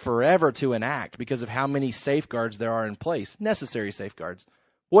takes forever to enact because of how many safeguards there are in place, necessary safeguards.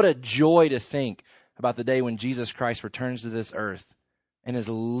 What a joy to think about the day when Jesus Christ returns to this earth and is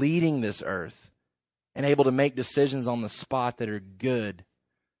leading this earth and able to make decisions on the spot that are good,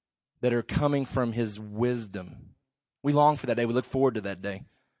 that are coming from his wisdom. We long for that day. We look forward to that day.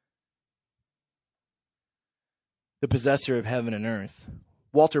 The possessor of heaven and earth.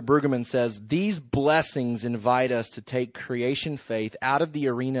 Walter Brueggemann says, these blessings invite us to take creation faith out of the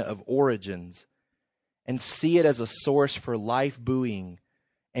arena of origins and see it as a source for life buoying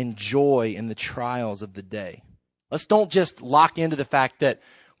and joy in the trials of the day. Let's don't just lock into the fact that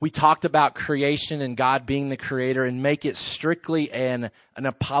we talked about creation and God being the creator and make it strictly an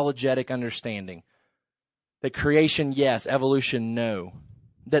apologetic understanding. That creation, yes. Evolution, no.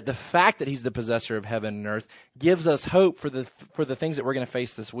 That the fact that he's the possessor of heaven and earth gives us hope for the things that we're going to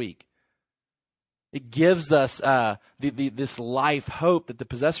face this week. It gives us this life hope that the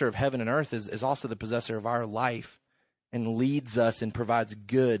possessor of heaven and earth is also the possessor of our life and leads us and provides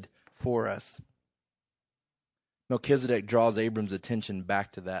good for us. Melchizedek draws Abram's attention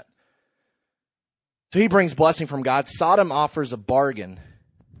back to that. So he brings blessing from God. Sodom offers a bargain.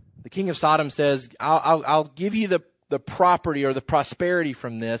 The king of Sodom says, I'll give you the property or the prosperity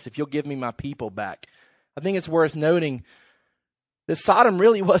from this if you'll give me my people back. I think it's worth noting that Sodom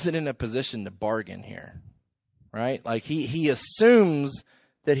really wasn't in a position to bargain here, right? Like he assumes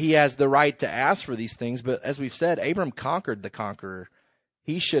that he has the right to ask for these things, but as we've said, Abram conquered the conqueror.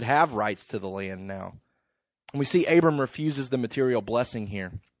 He should have rights to the land now. And we see Abram refuses the material blessing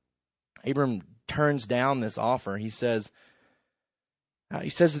here. Abram turns down this offer. He says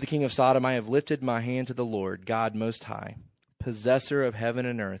to the king of Sodom, I have lifted my hand to the Lord, God Most High, possessor of heaven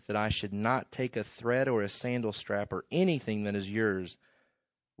and earth, that I should not take a thread or a sandal strap or anything that is yours,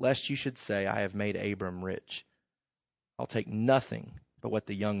 lest you should say, I have made Abram rich. I'll take nothing but what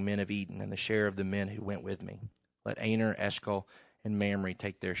the young men have eaten and the share of the men who went with me. Let Aner, Eshcol, and Mamre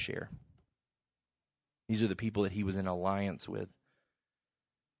take their share. These are the people that he was in alliance with.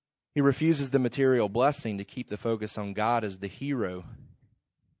 He refuses the material blessing to keep the focus on God as the hero.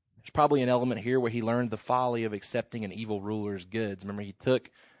 There's probably an element here where he learned the folly of accepting an evil ruler's goods. Remember, he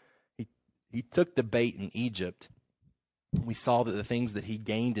took the bait in Egypt. We saw that the things that he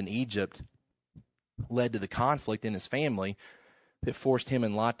gained in Egypt led to the conflict in his family that forced him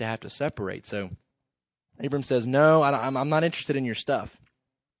and Lot to have to separate. So Abram says, no, I'm not interested in your stuff.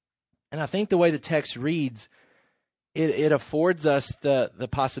 And I think the way the text reads, it affords us the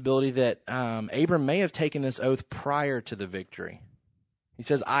possibility that Abram may have taken this oath prior to the victory. He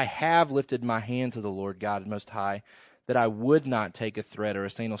says, I have lifted my hand to the Lord God Most High, that I would not take a thread or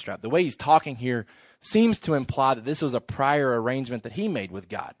a sandal strap. The way he's talking here seems to imply that this was a prior arrangement that he made with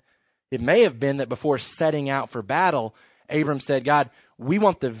God. It may have been that before setting out for battle, Abram said, God, we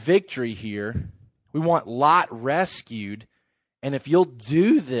want the victory here. We want Lot rescued. And if you'll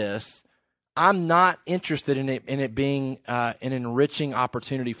do this, I'm not interested in it being an enriching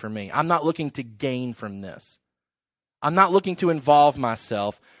opportunity for me. I'm not looking to gain from this. I'm not looking to involve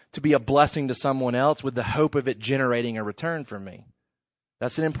myself to be a blessing to someone else with the hope of it generating a return for me.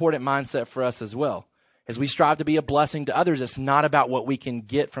 That's an important mindset for us as well. As we strive to be a blessing to others, it's not about what we can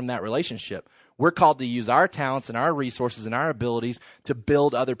get from that relationship. We're called to use our talents and our resources and our abilities to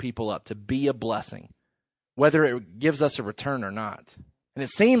build other people up, to be a blessing, whether it gives us a return or not. And it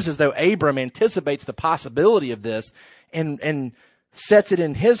seems as though Abram anticipates the possibility of this and sets it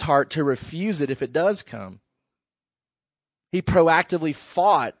in his heart to refuse it if it does come. He proactively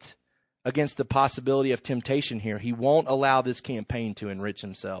fought against the possibility of temptation here. He won't allow this campaign to enrich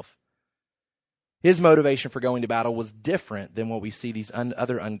himself. His motivation for going to battle was different than what we see these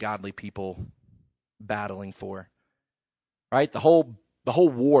other ungodly people battling for. Right? The whole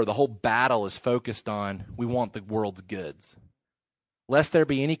war, the whole battle is focused on, we want the world's goods. Lest there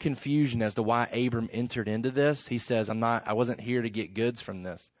be any confusion as to why Abram entered into this, he says, I wasn't here to get goods from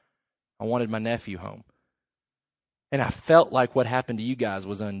this. I wanted my nephew home. And I felt like what happened to you guys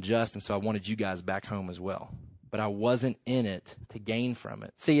was unjust, and so I wanted you guys back home as well. But I wasn't in it to gain from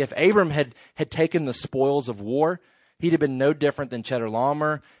it. See, if Abram had taken the spoils of war, he'd have been no different than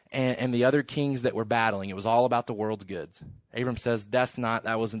Chedorlaomer and the other kings that were battling. It was all about the world's goods. Abram says,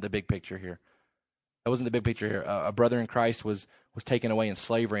 that wasn't the big picture here. That wasn't the big picture here. A brother in Christ was taken away in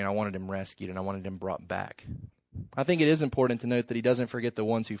slavery, and I wanted him rescued, and I wanted him brought back. I think it is important to note that he doesn't forget the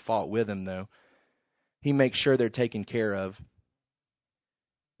ones who fought with him, though. He makes sure they're taken care of.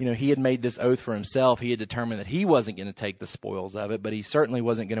 You know, he had made this oath for himself. He had determined that he wasn't going to take the spoils of it, but he certainly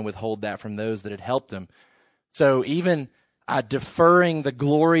wasn't going to withhold that from those that had helped him. So even deferring the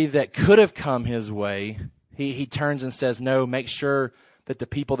glory that could have come his way, he turns and says, no, make sure that the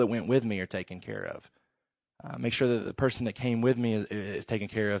people that went with me are taken care of. Make sure that the person that came with me is taken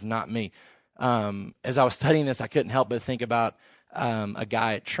care of, not me. As I was studying this, I couldn't help but think about a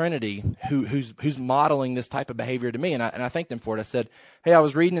guy at Trinity who's modeling this type of behavior to me, and I thanked him for it. I said, hey, I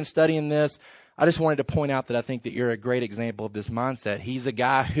was reading and studying this. I just wanted to point out that I think that you're a great example of this mindset. He's a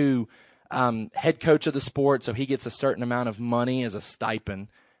guy who head coach of the sport, so he gets a certain amount of money as a stipend,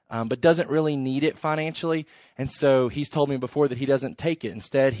 but doesn't really need it financially. And so he's told me before that he doesn't take it.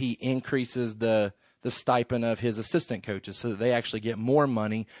 Instead, he increases the stipend of his assistant coaches so that they actually get more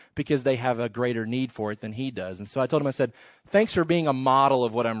money because they have a greater need for it than he does. And so I told him, I said, thanks for being a model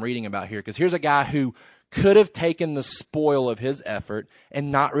of what I'm reading about here, because here's a guy who could have taken the spoil of his effort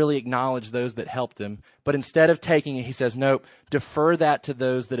and not really acknowledged those that helped him. But instead of taking it, he says, nope, defer that to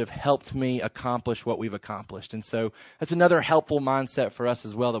those that have helped me accomplish what we've accomplished. And so that's another helpful mindset for us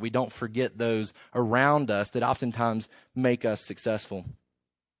as well, that we don't forget those around us that oftentimes make us successful.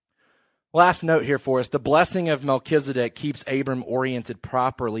 Last note here for us, the blessing of Melchizedek keeps Abram oriented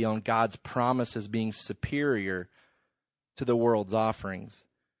properly on God's promise as being superior to the world's offerings.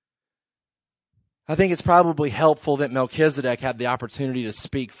 I think it's probably helpful that Melchizedek had the opportunity to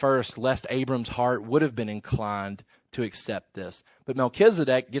speak first, lest Abram's heart would have been inclined to accept this. But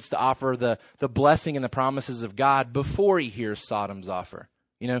Melchizedek gets to offer the blessing and the promises of God before he hears Sodom's offer.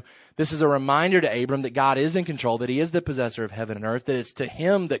 You know, this is a reminder to Abram that God is in control, that he is the possessor of heaven and earth, that it's to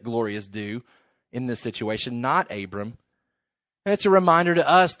him that glory is due in this situation, not Abram. And it's a reminder to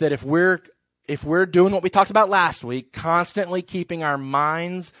us that if we're doing what we talked about last week, constantly keeping our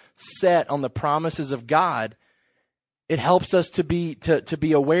minds set on the promises of God, it helps us to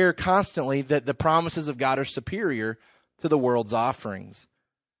be aware constantly that the promises of God are superior to the world's offerings.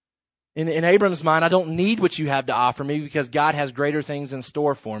 In Abram's mind, I don't need what you have to offer me because God has greater things in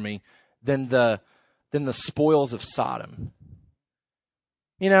store for me than the spoils of Sodom.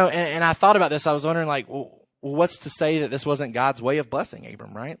 You know, and I thought about this. I was wondering, like, well, what's to say that this wasn't God's way of blessing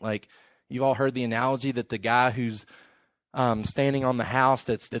Abram, right? Like, you've all heard the analogy that the guy who's standing on the house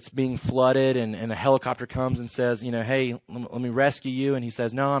that's being flooded and a helicopter comes and says, you know, hey, let me rescue you. And he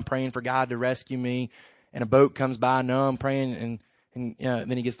says, no, I'm praying for God to rescue me. And a boat comes by, no, I'm praying. And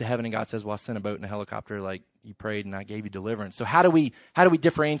then he gets to heaven and God says, well, I sent a boat and a helicopter, like you prayed and I gave you deliverance. So how do we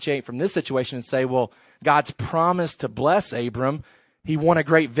differentiate from this situation and say, well, God's promised to bless Abram. He won a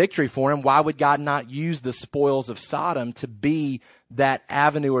great victory for him. Why would God not use the spoils of Sodom to be that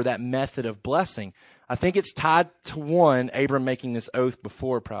avenue or that method of blessing? I think it's tied to one, Abram making this oath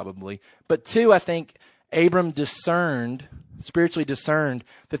before probably. But two, I think Abram spiritually discerned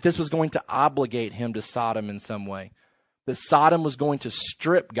that this was going to obligate him to Sodom in some way. That Sodom was going to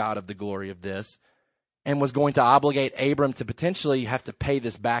strip God of the glory of this and was going to obligate Abram to potentially have to pay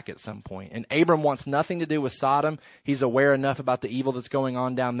this back at some point. And Abram wants nothing to do with Sodom. He's aware enough about the evil that's going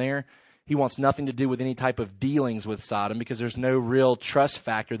on down there. He wants nothing to do with any type of dealings with Sodom because there's no real trust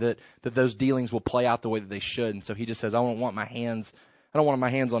factor that those dealings will play out the way that they should. And so he just says, I don't want my hands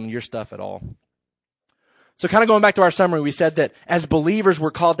on your stuff at all. So kind of going back to our summary, we said that as believers, we're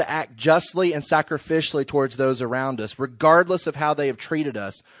called to act justly and sacrificially towards those around us, regardless of how they have treated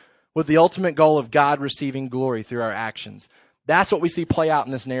us, with the ultimate goal of God receiving glory through our actions. That's what we see play out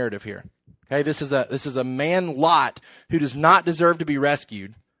in this narrative here. Okay, this is a man, Lot, who does not deserve to be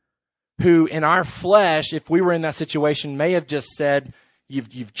rescued, who in our flesh, if we were in that situation, may have just said,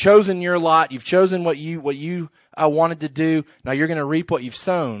 you've chosen your lot, you've chosen what you wanted to do, now you're going to reap what you've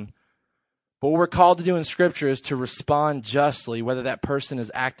sown. But what we're called to do in Scripture is to respond justly, whether that person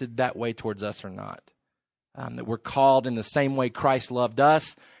has acted that way towards us or not. That we're called in the same way Christ loved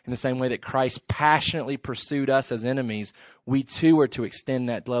us, in the same way that Christ passionately pursued us as enemies, we too are to extend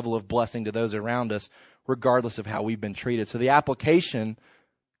that level of blessing to those around us, regardless of how we've been treated. So the application,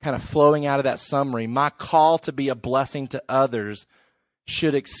 kind of flowing out of that summary, my call to be a blessing to others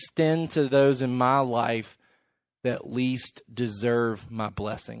should extend to those in my life that least deserve my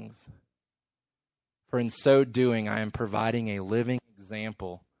blessings. For in so doing, I am providing a living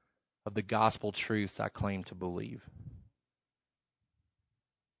example of the gospel truths I claim to believe.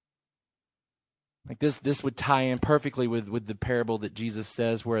 Like this would tie in perfectly with the parable that Jesus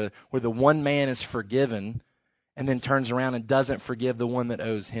says where the one man is forgiven and then turns around and doesn't forgive the one that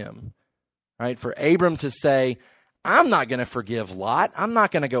owes him. Right? For Abram to say, I'm not going to forgive Lot, I'm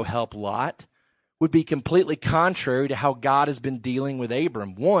not going to go help Lot, would be completely contrary to how God has been dealing with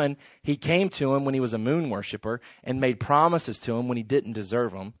Abram. One, he came to him when he was a moon worshiper and made promises to him when he didn't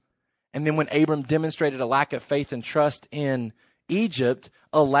deserve them. And then when Abram demonstrated a lack of faith and trust in Egypt,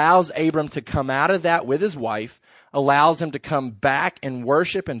 allows Abram to come out of that with his wife, allows him to come back and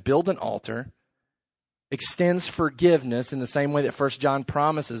worship and build an altar, extends forgiveness in the same way that 1 John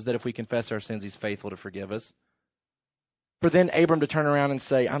promises that if we confess our sins, he's faithful to forgive us. For then Abram to turn around and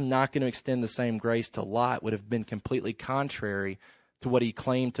say, I'm not going to extend the same grace to Lot would have been completely contrary to what he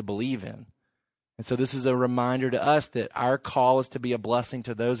claimed to believe in. And so this is a reminder to us that our call is to be a blessing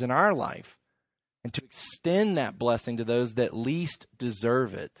to those in our life and to extend that blessing to those that least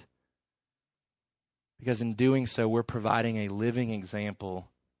deserve it. Because in doing so, we're providing a living example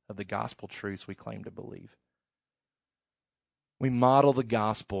of the gospel truths we claim to believe. We model the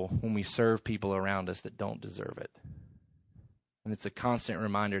gospel when we serve people around us that don't deserve it. And it's a constant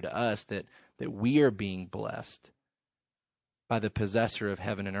reminder to us that we are being blessed by the possessor of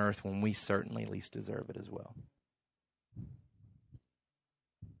heaven and earth when we certainly least deserve it as well.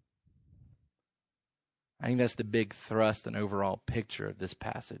 I think that's the big thrust and overall picture of this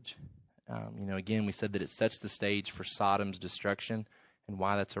passage. Again, we said that it sets the stage for Sodom's destruction and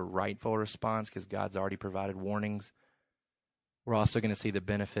why that's a rightful response because God's already provided warnings. We're also going to see the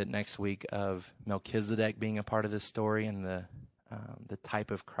benefit next week of Melchizedek being a part of this story and the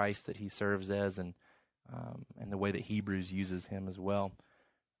type of Christ that he serves as and and the way that Hebrews uses him as well.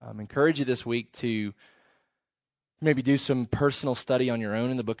 Encourage you this week to maybe do some personal study on your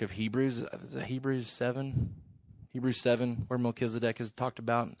own in the book of Hebrews. Is it Hebrews 7? Hebrews 7, where Melchizedek is talked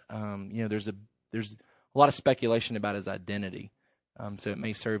about. There's a lot of speculation about his identity. So it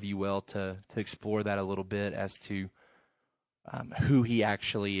may serve you well to explore that a little bit as to who he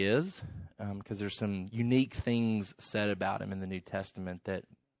actually is, because there's some unique things said about him in the New Testament that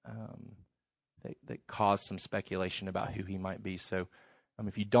cause some speculation about who he might be. So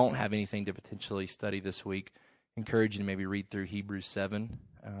if you don't have anything to potentially study this week, I encourage you to maybe read through Hebrews 7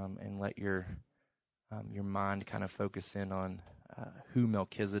 and let your mind kind of focus in on who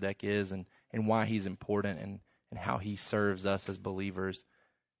Melchizedek is and why he's important and how he serves us as believers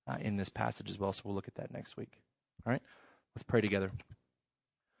in this passage as well. So we'll look at that next week. All right, let's pray together.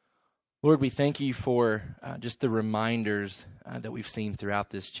 Lord, we thank you for just the reminders that we've seen throughout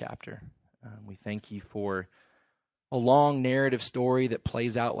this chapter. We thank you for a long narrative story that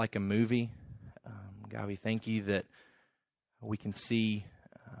plays out like a movie. God, we thank you that we can see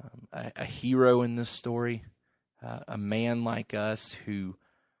a hero in this story, a man like us who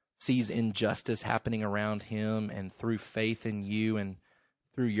sees injustice happening around him and through faith in you and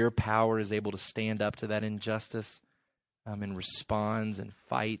through your power is able to stand up to that injustice and responds and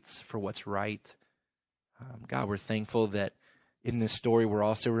fights for what's right. God, we're thankful that in this story we're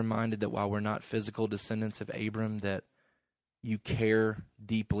also reminded that while we're not physical descendants of Abram, that you care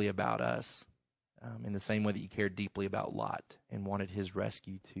deeply about us in the same way that you cared deeply about Lot and wanted his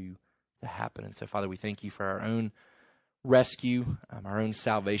rescue to happen. And so, Father, we thank you for our own rescue, our own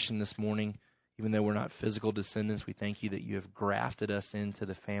salvation this morning. Even though we're not physical descendants, we thank you that you have grafted us into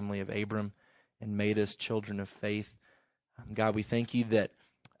the family of Abram and made us children of faith. God, we thank you that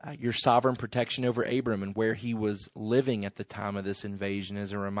your sovereign protection over Abram and where he was living at the time of this invasion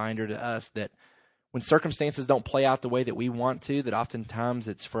is a reminder to us that when circumstances don't play out the way that we want to, that oftentimes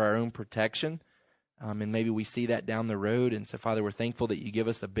it's for our own protection. And maybe we see that down the road. And so, Father, we're thankful that you give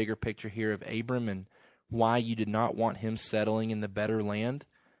us the bigger picture here of Abram and why you did not want him settling in the better land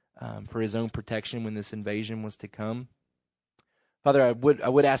for his own protection when this invasion was to come. Father, I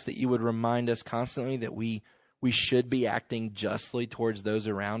would ask that you would remind us constantly that we should be acting justly towards those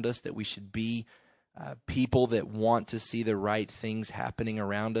around us, that we should be people that want to see the right things happening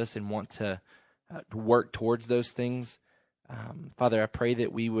around us and want to work towards those things. Father, I pray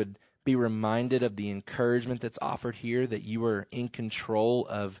that we would be reminded of the encouragement that's offered here, that you are in control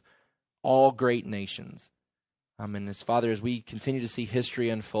of all great nations. And as Father, as we continue to see history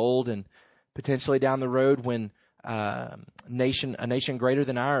unfold and potentially down the road when a nation greater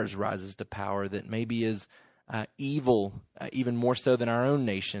than ours rises to power that maybe is evil, even more so than our own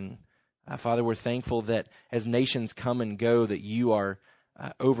nation, Father, we're thankful that as nations come and go, that you are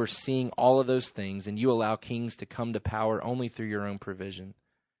overseeing all of those things and you allow kings to come to power only through your own provision.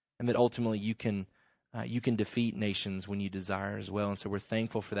 And that ultimately you can defeat nations when you desire as well. And so we're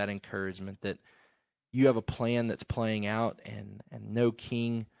thankful for that encouragement that you have a plan that's playing out and no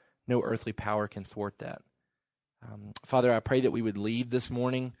king, no earthly power can thwart that. Father, I pray that we would leave this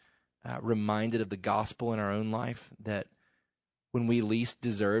morning reminded of the gospel in our own life, that when we least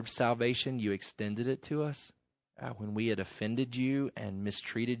deserved salvation, you extended it to us. When we had offended you and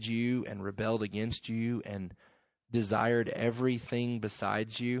mistreated you and rebelled against you and desired everything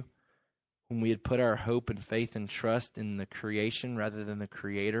besides you, when we had put our hope and faith and trust in the creation rather than the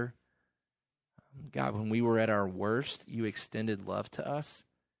Creator, God, when we were at our worst, you extended love to us.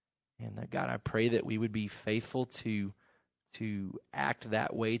 And God, I pray that we would be faithful to act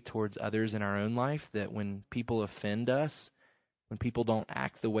that way towards others in our own life, that when people offend us, when people don't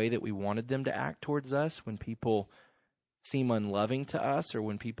act the way that we wanted them to act towards us, when people seem unloving to us or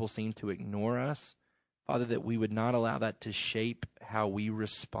when people seem to ignore us, Father, that we would not allow that to shape how we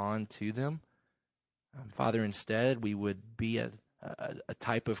respond to them. Father, instead, we would be a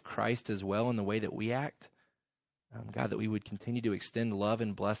type of Christ as well in the way that we act. God, that we would continue to extend love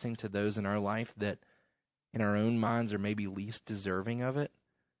and blessing to those in our life that in our own minds are maybe least deserving of it.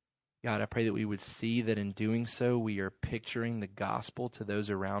 God, I pray that we would see that in doing so, we are picturing the gospel to those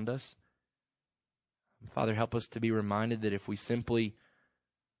around us. Father, help us to be reminded that if we simply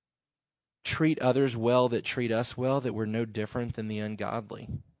treat others well that treat us well, that we're no different than the ungodly.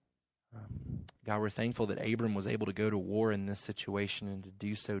 God, we're thankful that Abram was able to go to war in this situation and to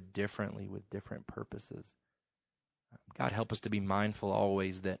do so differently with different purposes. God, help us to be mindful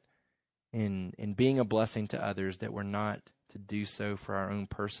always that in being a blessing to others, that we're not to do so for our own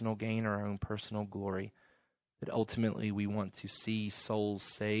personal gain or our own personal glory, that ultimately we want to see souls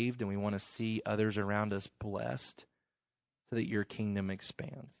saved and we want to see others around us blessed so that your kingdom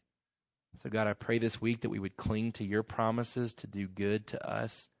expands. So God, I pray this week that we would cling to your promises to do good to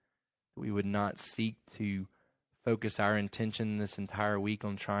us, that we would not seek to focus our intention this entire week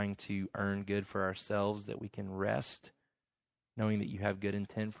on trying to earn good for ourselves, that we can rest knowing that you have good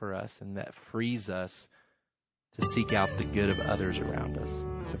intent for us, and that frees us to seek out the good of others around us.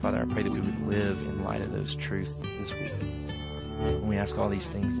 So Father, I pray that we would live in light of those truths this week. And we ask all these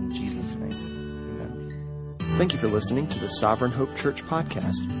things in Jesus' name. Amen. Thank you for listening to the Sovereign Hope Church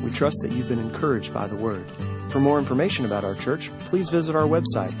podcast. We trust that you've been encouraged by the word. For more information about our church, please visit our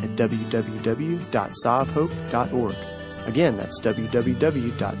website at www.sovhope.org. Again, that's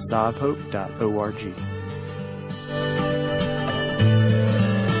www.sovhope.org.